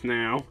feels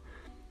now.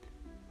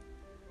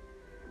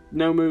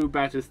 Nomu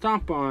about to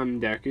stomp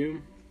on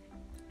Deku,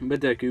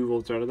 but Deku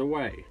rolls out of the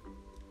way.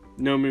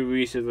 Nomu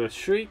reaches a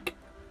shriek,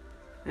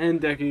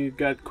 and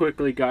Deku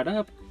quickly got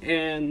up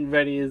and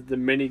ready is the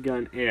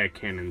minigun air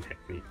cannon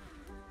technique.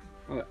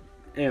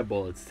 Air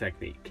bullets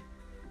technique.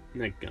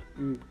 Not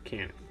gun,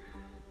 cannon.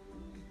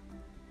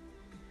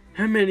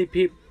 How many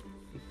people...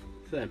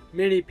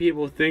 Many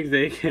people think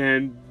they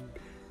can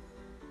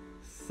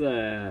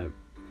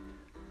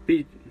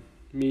beat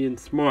me in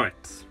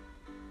smarts.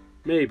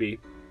 Maybe.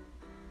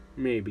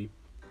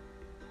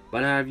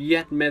 But I have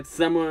yet met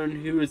someone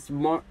who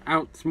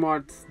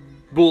outsmarts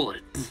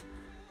bullets.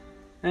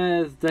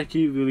 As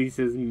Deku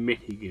releases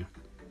minigun.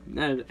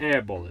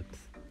 Air bullets.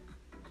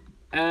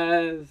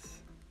 As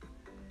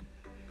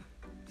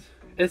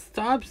it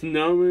stops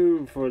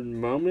Nomu for a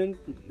moment,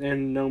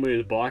 and Nomu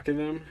is blocking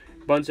them.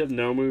 A bunch of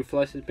Nomu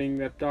flesh is being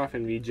ripped off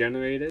and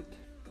regenerated.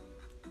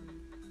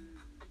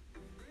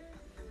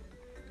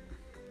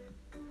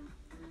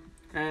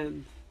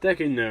 And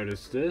Deku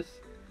noticed this.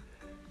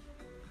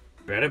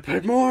 Better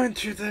put more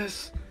into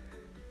this.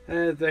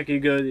 As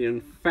Deku goes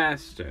even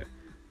faster,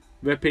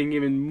 ripping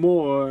even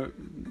more,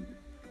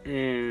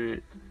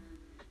 and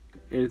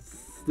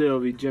it's still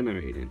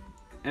regenerating.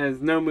 As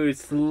Nomu is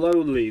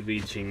slowly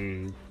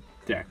reaching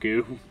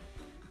Deku.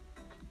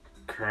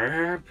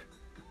 Crap.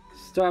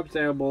 Stops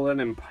air bullet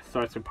and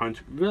starts to punch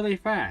really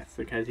fast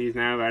because he's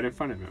now right in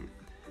front of him.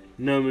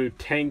 Nomu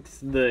tanks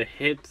the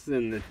hits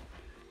and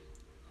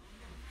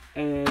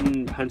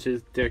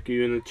punches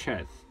Deku in the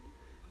chest,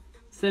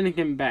 sending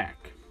him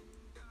back,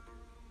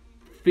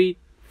 feet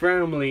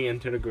firmly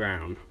into the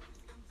ground.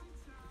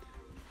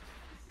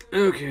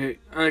 Okay,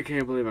 I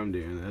can't believe I'm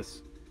doing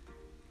this.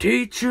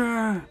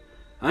 Teacher!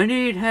 I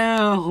need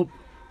help!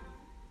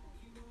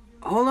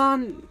 Hold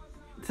on!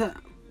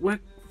 We're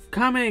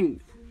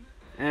coming!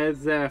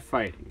 As they're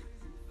fighting.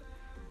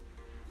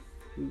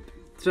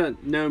 So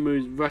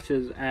Nomu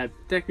rushes at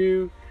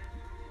Deku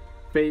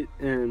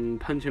and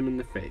punch him in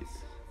the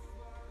face.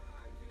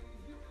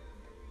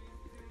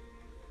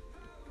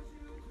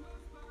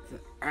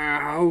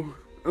 Ow!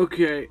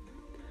 Okay,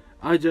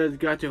 I just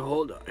got to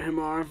hold him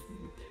off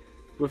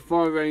with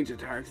far range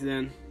attacks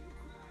then.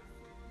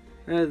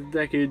 As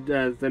Deku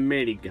does the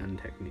melee gun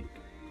technique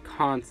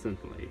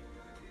constantly.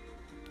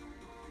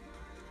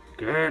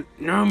 Good,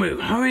 Nomu,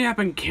 hurry up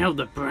and kill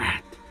the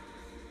brat!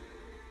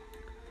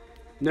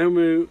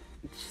 Nomu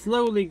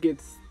slowly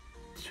gets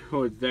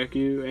towards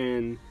Deku,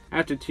 and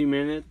after 2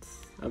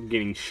 minutes of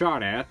getting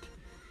shot at,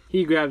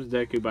 he grabs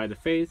Deku by the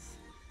face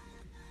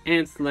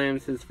and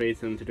slams his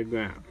face into the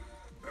ground.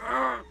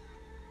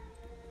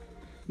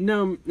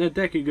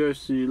 Deku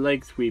goes to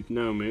leg sweep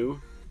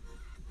Nomu,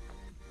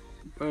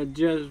 but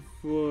just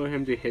for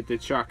him to hit the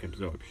shock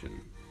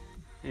absorption,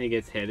 and he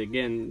gets hit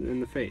again in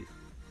the face.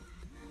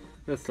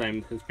 That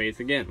slams his face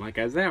again, like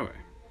Aizawa.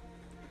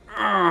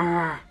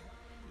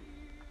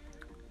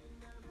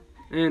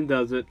 And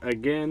does it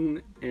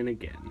again and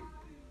again.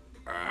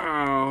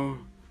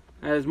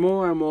 As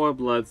more and more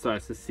blood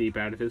starts to seep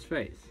out of his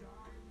face.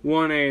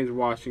 1A is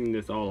watching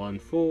this all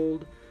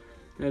unfold,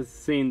 has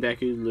seen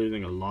Deku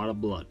losing a lot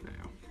of blood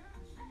now.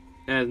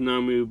 As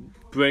Nomu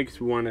breaks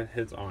one of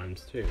his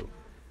arms too.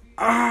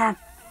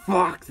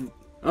 Fuck!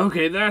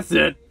 Okay, that's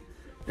it!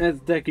 As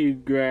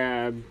Deku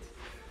grabs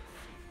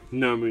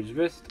Nomu's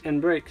wrist and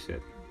breaks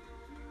it.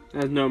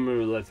 As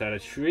Nomu lets out a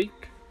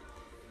shriek,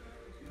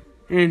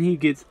 and he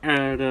gets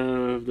out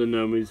of the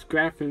Nomu's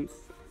graphics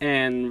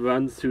and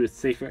runs to a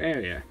safer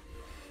area.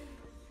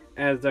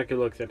 As Deku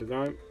looks at his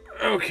arm,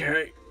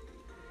 okay.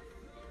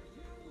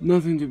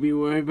 Nothing to be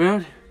worried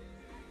about.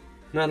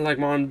 Not like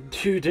Mom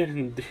 2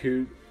 didn't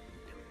do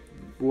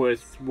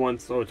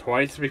once or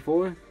twice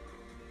before.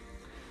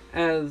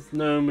 As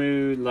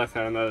Nomu lets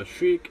out another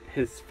shriek,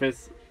 his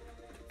fist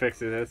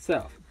fixes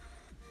itself.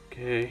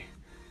 Okay,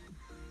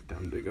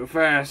 time to go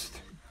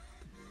fast.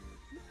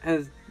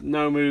 As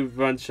Nomu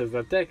rushes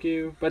at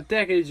Deku, but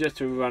Deku just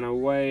to run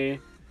away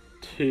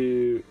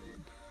to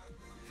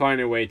find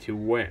a way to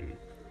win.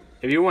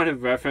 If you want a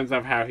reference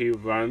of how he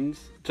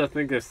runs, just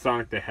think of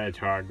Sonic the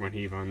Hedgehog when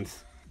he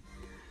runs.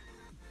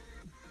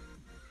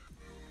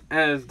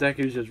 As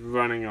Deku's just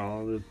running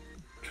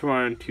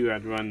trying to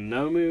outrun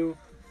Nomu,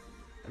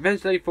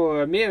 eventually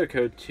for a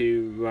Miracle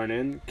to run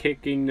in,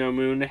 kicking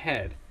Nomu in the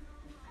head,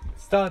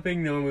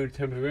 stopping Nomu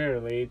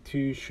temporarily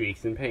to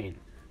shrieks in pain.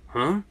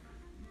 Huh?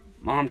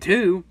 Mom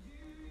too?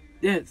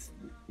 Yes.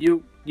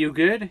 You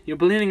good? You're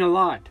bleeding a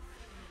lot.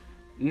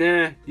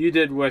 Nah, you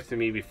did worse than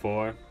me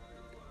before.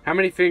 How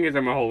many fingers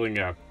am I holding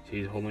up?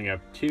 She's holding up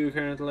 2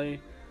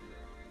 currently.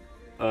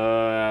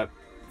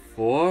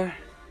 4?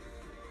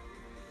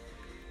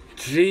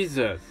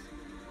 Jesus.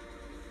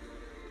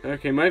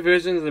 Okay, my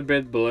vision is a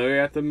bit blurry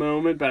at the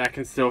moment, but I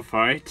can still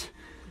fight.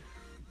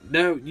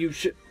 No, you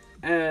should.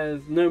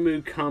 As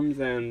Nomu comes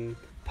and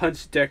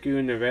punches Deku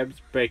in the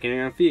ribs, breaking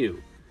a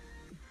few,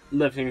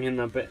 lifting him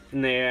up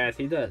in the air as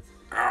he does.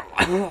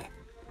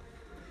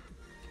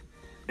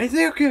 Hey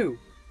Deku!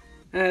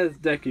 As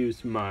Deku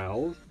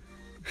smiles.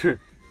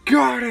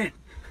 Got it!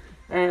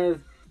 As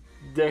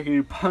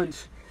Deku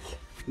punches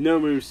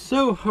Nomu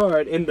so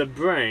hard in the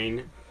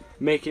brain,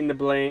 making the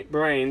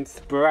brain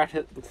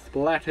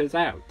splatters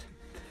out.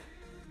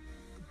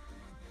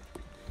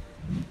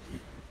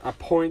 A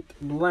point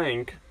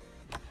blank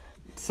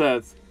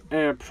says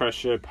air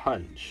pressure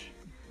punch.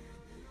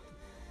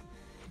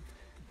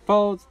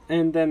 Falls,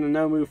 and then the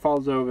Nomu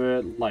falls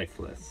over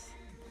lifeless.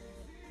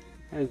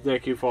 As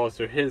Deku falls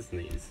to his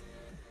knees,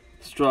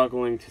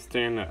 struggling to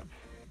stand up.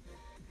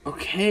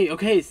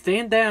 Okay,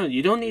 stand down.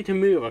 You don't need to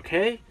move,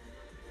 okay?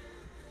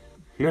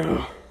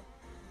 No.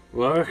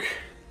 Look.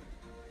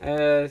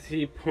 As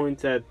he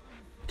points at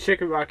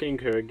Shigaraki and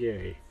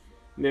Kurogiri.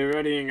 They're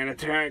readying an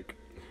attack.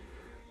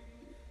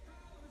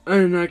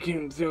 And I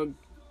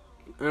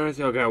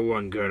still got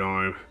one good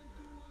arm.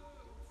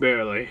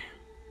 Barely.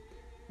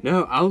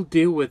 No, I'll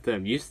deal with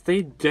them. You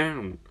stay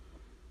down.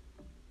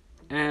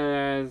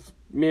 As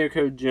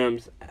Mirko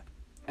jumps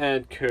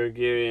at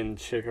Kurogiri and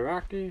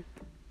Shigaraki.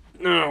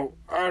 No,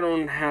 I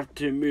don't have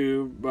to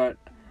move, but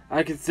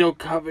I can still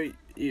cover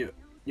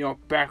your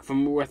back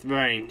from with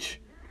range.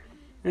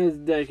 As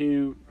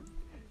Deku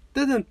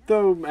doesn't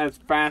throw as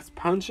fast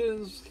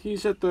punches, he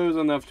just throws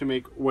enough to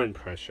make wind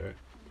pressure.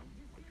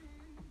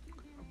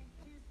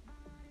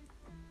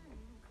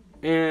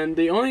 And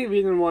the only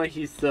reason why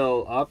he's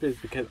still up is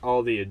because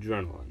all the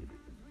adrenaline.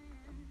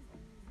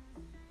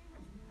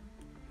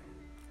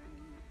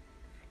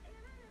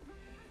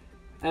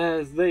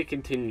 As they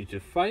continue to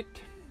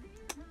fight,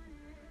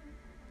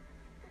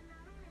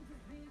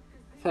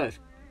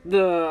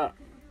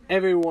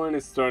 everyone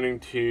is starting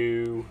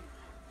to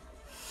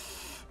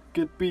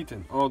get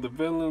beaten. All the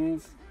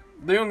villains.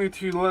 The only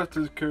 2 left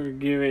is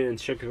Kurogiri and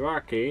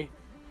Shigaraki.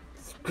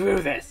 Screw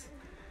this!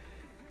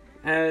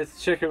 as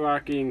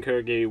Shigaraki and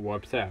Kuragi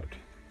warps out.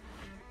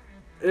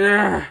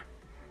 Ugh,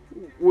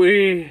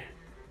 we...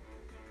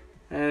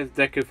 as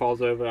Deku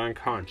falls over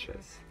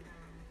unconscious.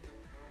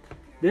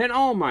 Then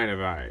All Might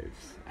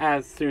arrives,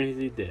 as soon as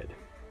he did.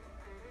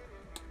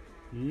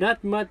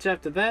 Not much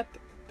after that,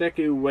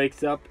 Deku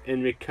wakes up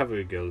in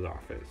Recovery Girl's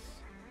office.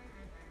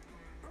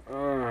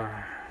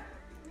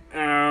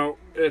 Ow,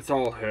 it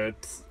all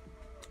hurts.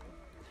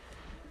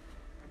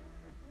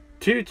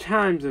 2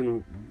 times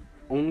in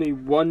only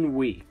 1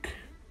 week.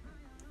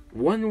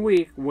 1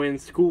 week when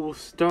school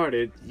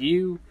started,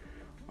 you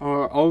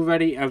are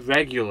already a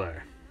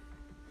regular.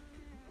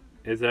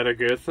 Is that a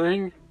good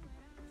thing?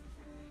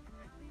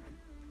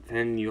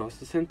 Then you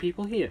also send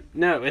people here.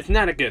 No, it's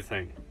not a good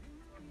thing.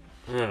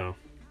 Oh.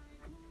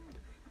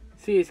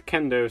 See, it's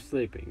Kendo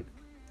sleeping.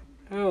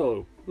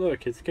 Oh,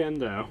 look, it's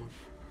Kendo.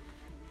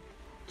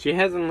 She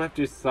hasn't left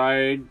his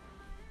side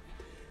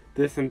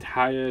this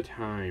entire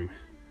time.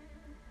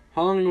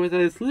 How long was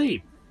I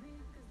asleep?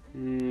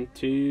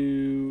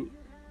 2...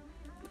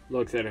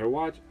 Looks at her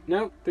watch.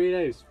 Nope, 3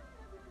 days.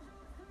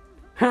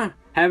 Huh,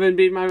 haven't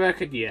beat my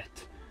record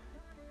yet.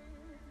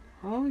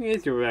 How long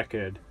is your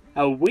record?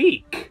 A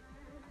week?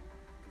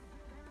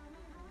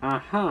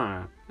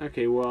 Aha.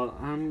 Okay, well,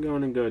 I'm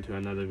going to go to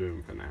another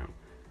room for now.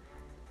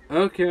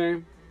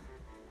 Okay.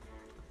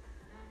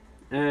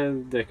 As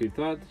Deku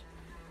thought,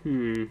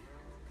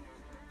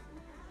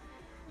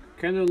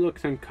 kind of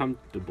looks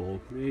uncomfortable.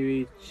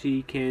 Maybe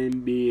she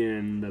can be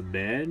in the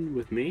bed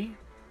with me?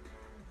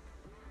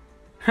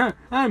 Huh,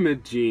 I'm a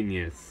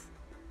genius.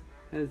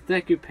 As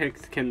Deku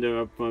picks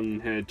Kendo up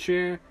from her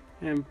chair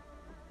and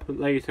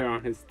lays her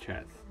on his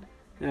chest,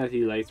 as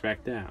he lays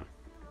back down.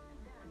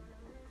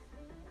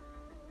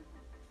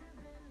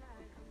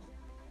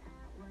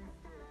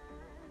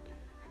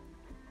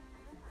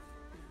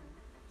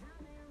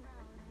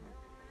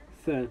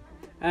 So,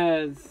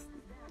 as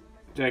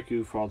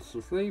Deku falls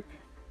asleep,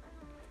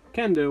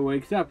 Kendo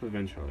wakes up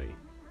eventually,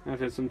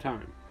 after some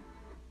time.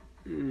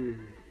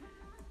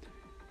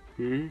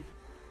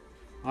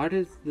 Why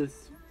does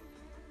this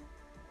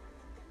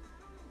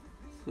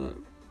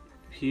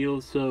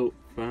feel so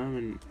firm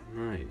and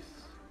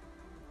nice?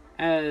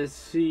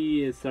 As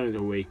she is starting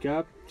to wake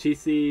up, she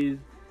sees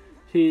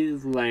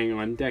she's laying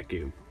on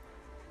Deku.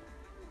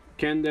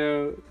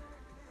 Kendo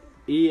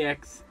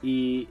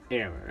EXE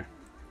error.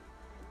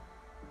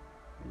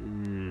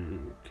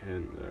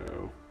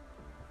 Kendo.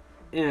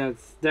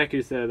 Yes,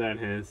 Deku said that in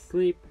his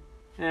sleep,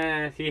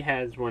 as he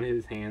has one of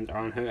his hands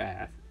on her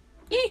ass.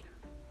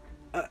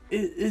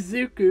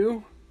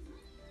 Izuku.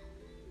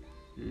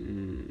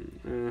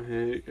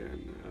 Hey,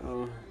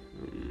 Kendo.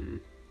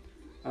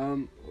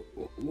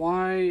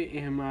 Why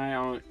am I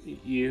on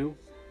you?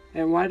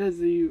 And why does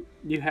you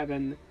have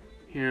an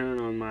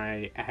hand on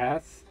my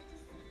ass?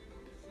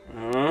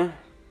 Hey,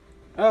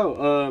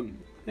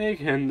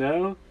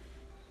 Kendo.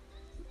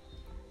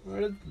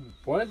 What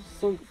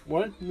is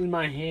in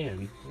my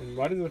hand? And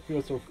why does it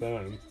feel so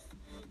firm?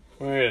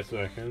 Wait a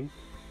second.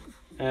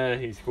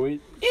 He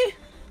squeezed.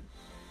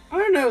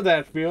 I know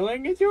that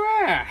feeling. It's your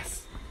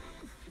ass.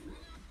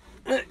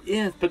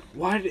 Yes, but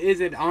why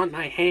is it on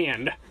my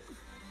hand?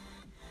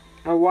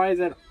 Or why is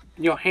it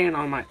your hand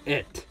on my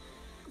it?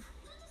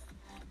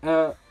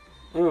 Oh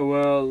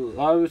well,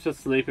 I was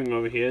just sleeping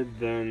over here,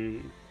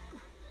 then...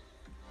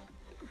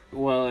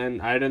 Well,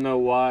 and I don't know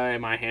why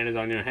my hand is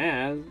on your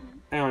hand.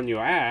 On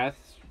your ass.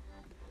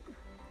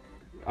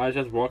 I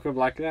just woke up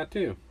like that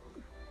too.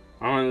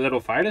 Our little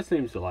fighter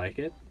seems to like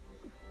it.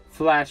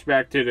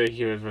 Flashback to the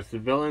Heroes vs.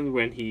 Villains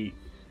when he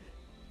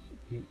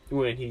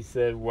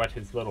said what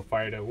his little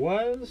fighter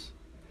was.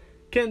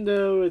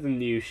 Kendo is a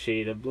new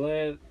shade of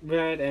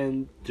red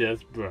and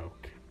just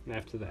broke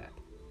after that.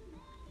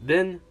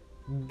 Then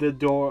the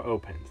door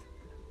opens.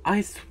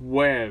 I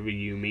swear,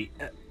 Ryumi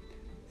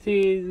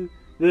sees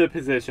the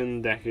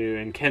position Deku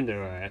and Kendo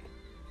are at.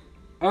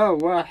 Oh,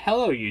 well,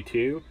 hello, you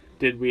two.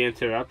 Did we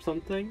interrupt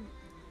something?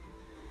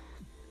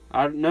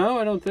 No,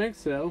 I don't think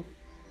so.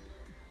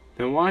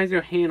 Then why is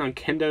your hand on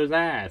Kendo's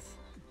ass?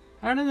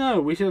 I don't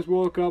know, we just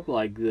woke up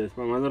like this,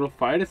 but my little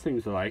fighter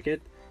seems to like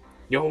it.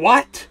 Yo,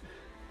 what?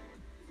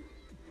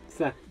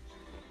 So,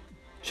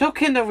 show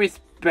Kendo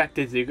respect,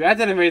 Izuku. I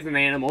didn't raise an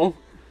animal.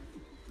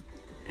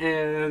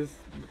 As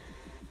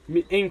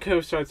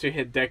Inko starts to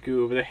hit Deku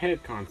over the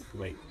head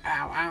constantly.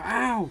 Ow, ow,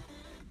 ow!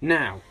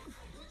 Now,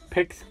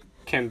 picks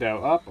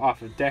Kendo up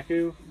off of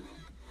Deku.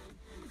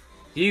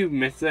 You,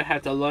 mister,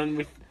 have to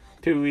learn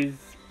to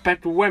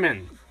respect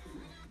women.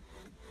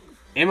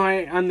 Am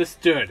I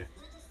understood?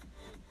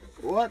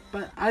 What?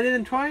 But I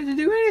didn't try to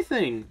do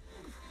anything.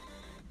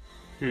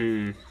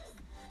 You're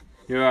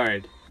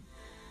right.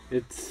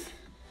 You're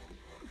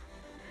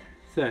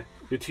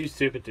too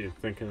stupid to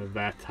think of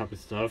that type of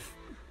stuff.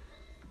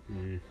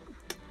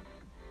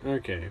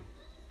 Okay.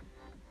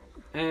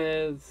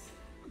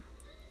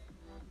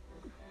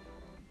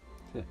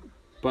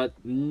 But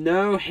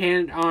no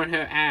hand on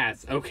her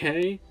ass,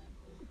 okay?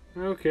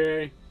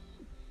 Okay.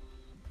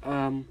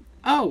 Hey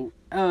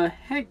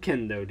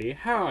Kendo,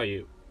 how are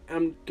you?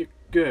 I'm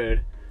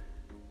good.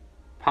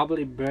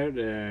 Probably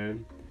better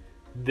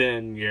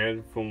than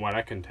good, from what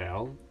I can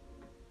tell.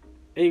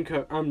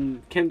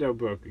 Kendo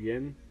broke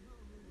again.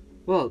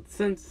 Well,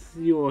 since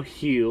you're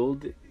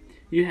healed,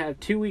 you have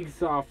 2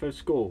 weeks off of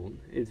school,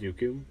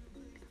 Izuku.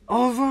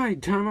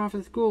 Alright, time off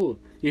of school.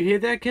 You hear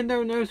that,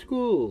 Kendo? No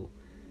school.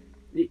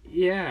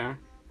 Yeah.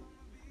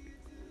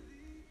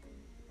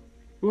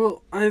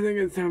 Well, I think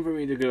it's time for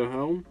me to go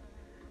home.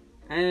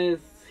 As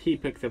he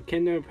picks up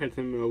Kendo, puts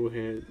him over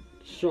his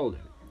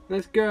shoulder.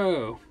 Let's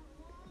go.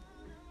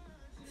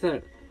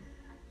 So,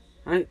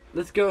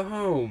 let's go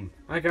home.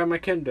 I got my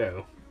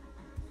Kendo.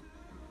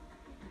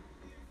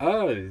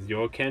 Oh, is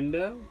your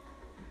Kendo?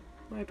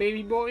 My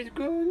baby boy's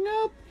growing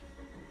up.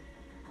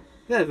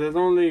 Yeah, there's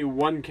only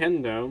one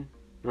Kendo.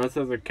 Unless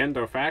there's a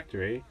Kendo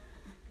factory.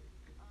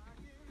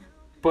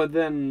 But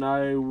then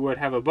I would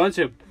have a bunch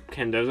of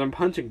Kendos and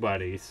punching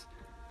buddies.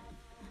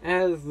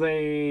 As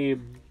they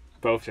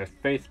both just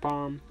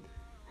facepalm.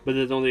 But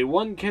there's only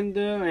one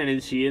Kendo,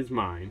 and she is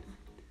mine.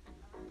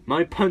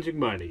 My punching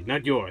buddy,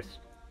 not yours.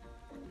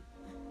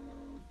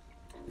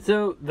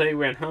 So they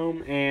went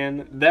home,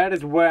 and that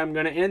is where I'm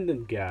gonna end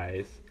it,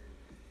 guys.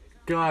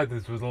 God,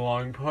 this was a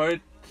long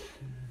part.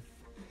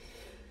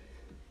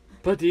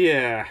 But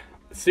yeah,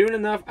 soon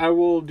enough I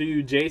will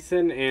do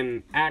Jason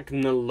and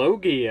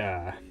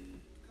Acnologia.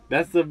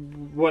 That's the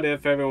what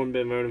if everyone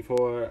been voting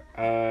for.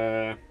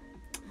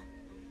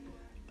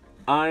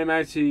 I'm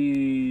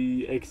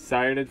actually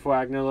excited for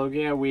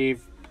Acnologia.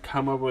 We've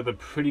come up with a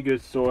pretty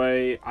good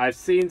story. I've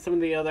seen some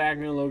of the other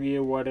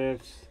Acnologia what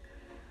ifs.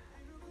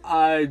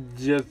 I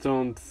just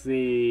don't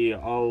see a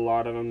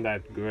lot of them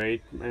that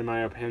great, in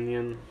my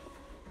opinion.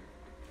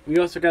 We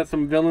also got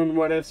some villain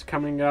what ifs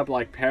coming up,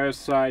 like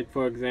Parasite,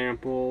 for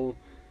example.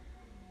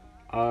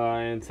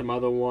 And some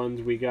other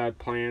ones we got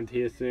planned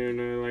here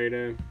sooner or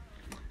later.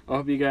 I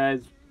hope you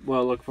guys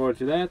will look forward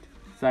to that.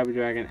 Cyber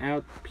Dragon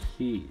out.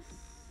 Peace.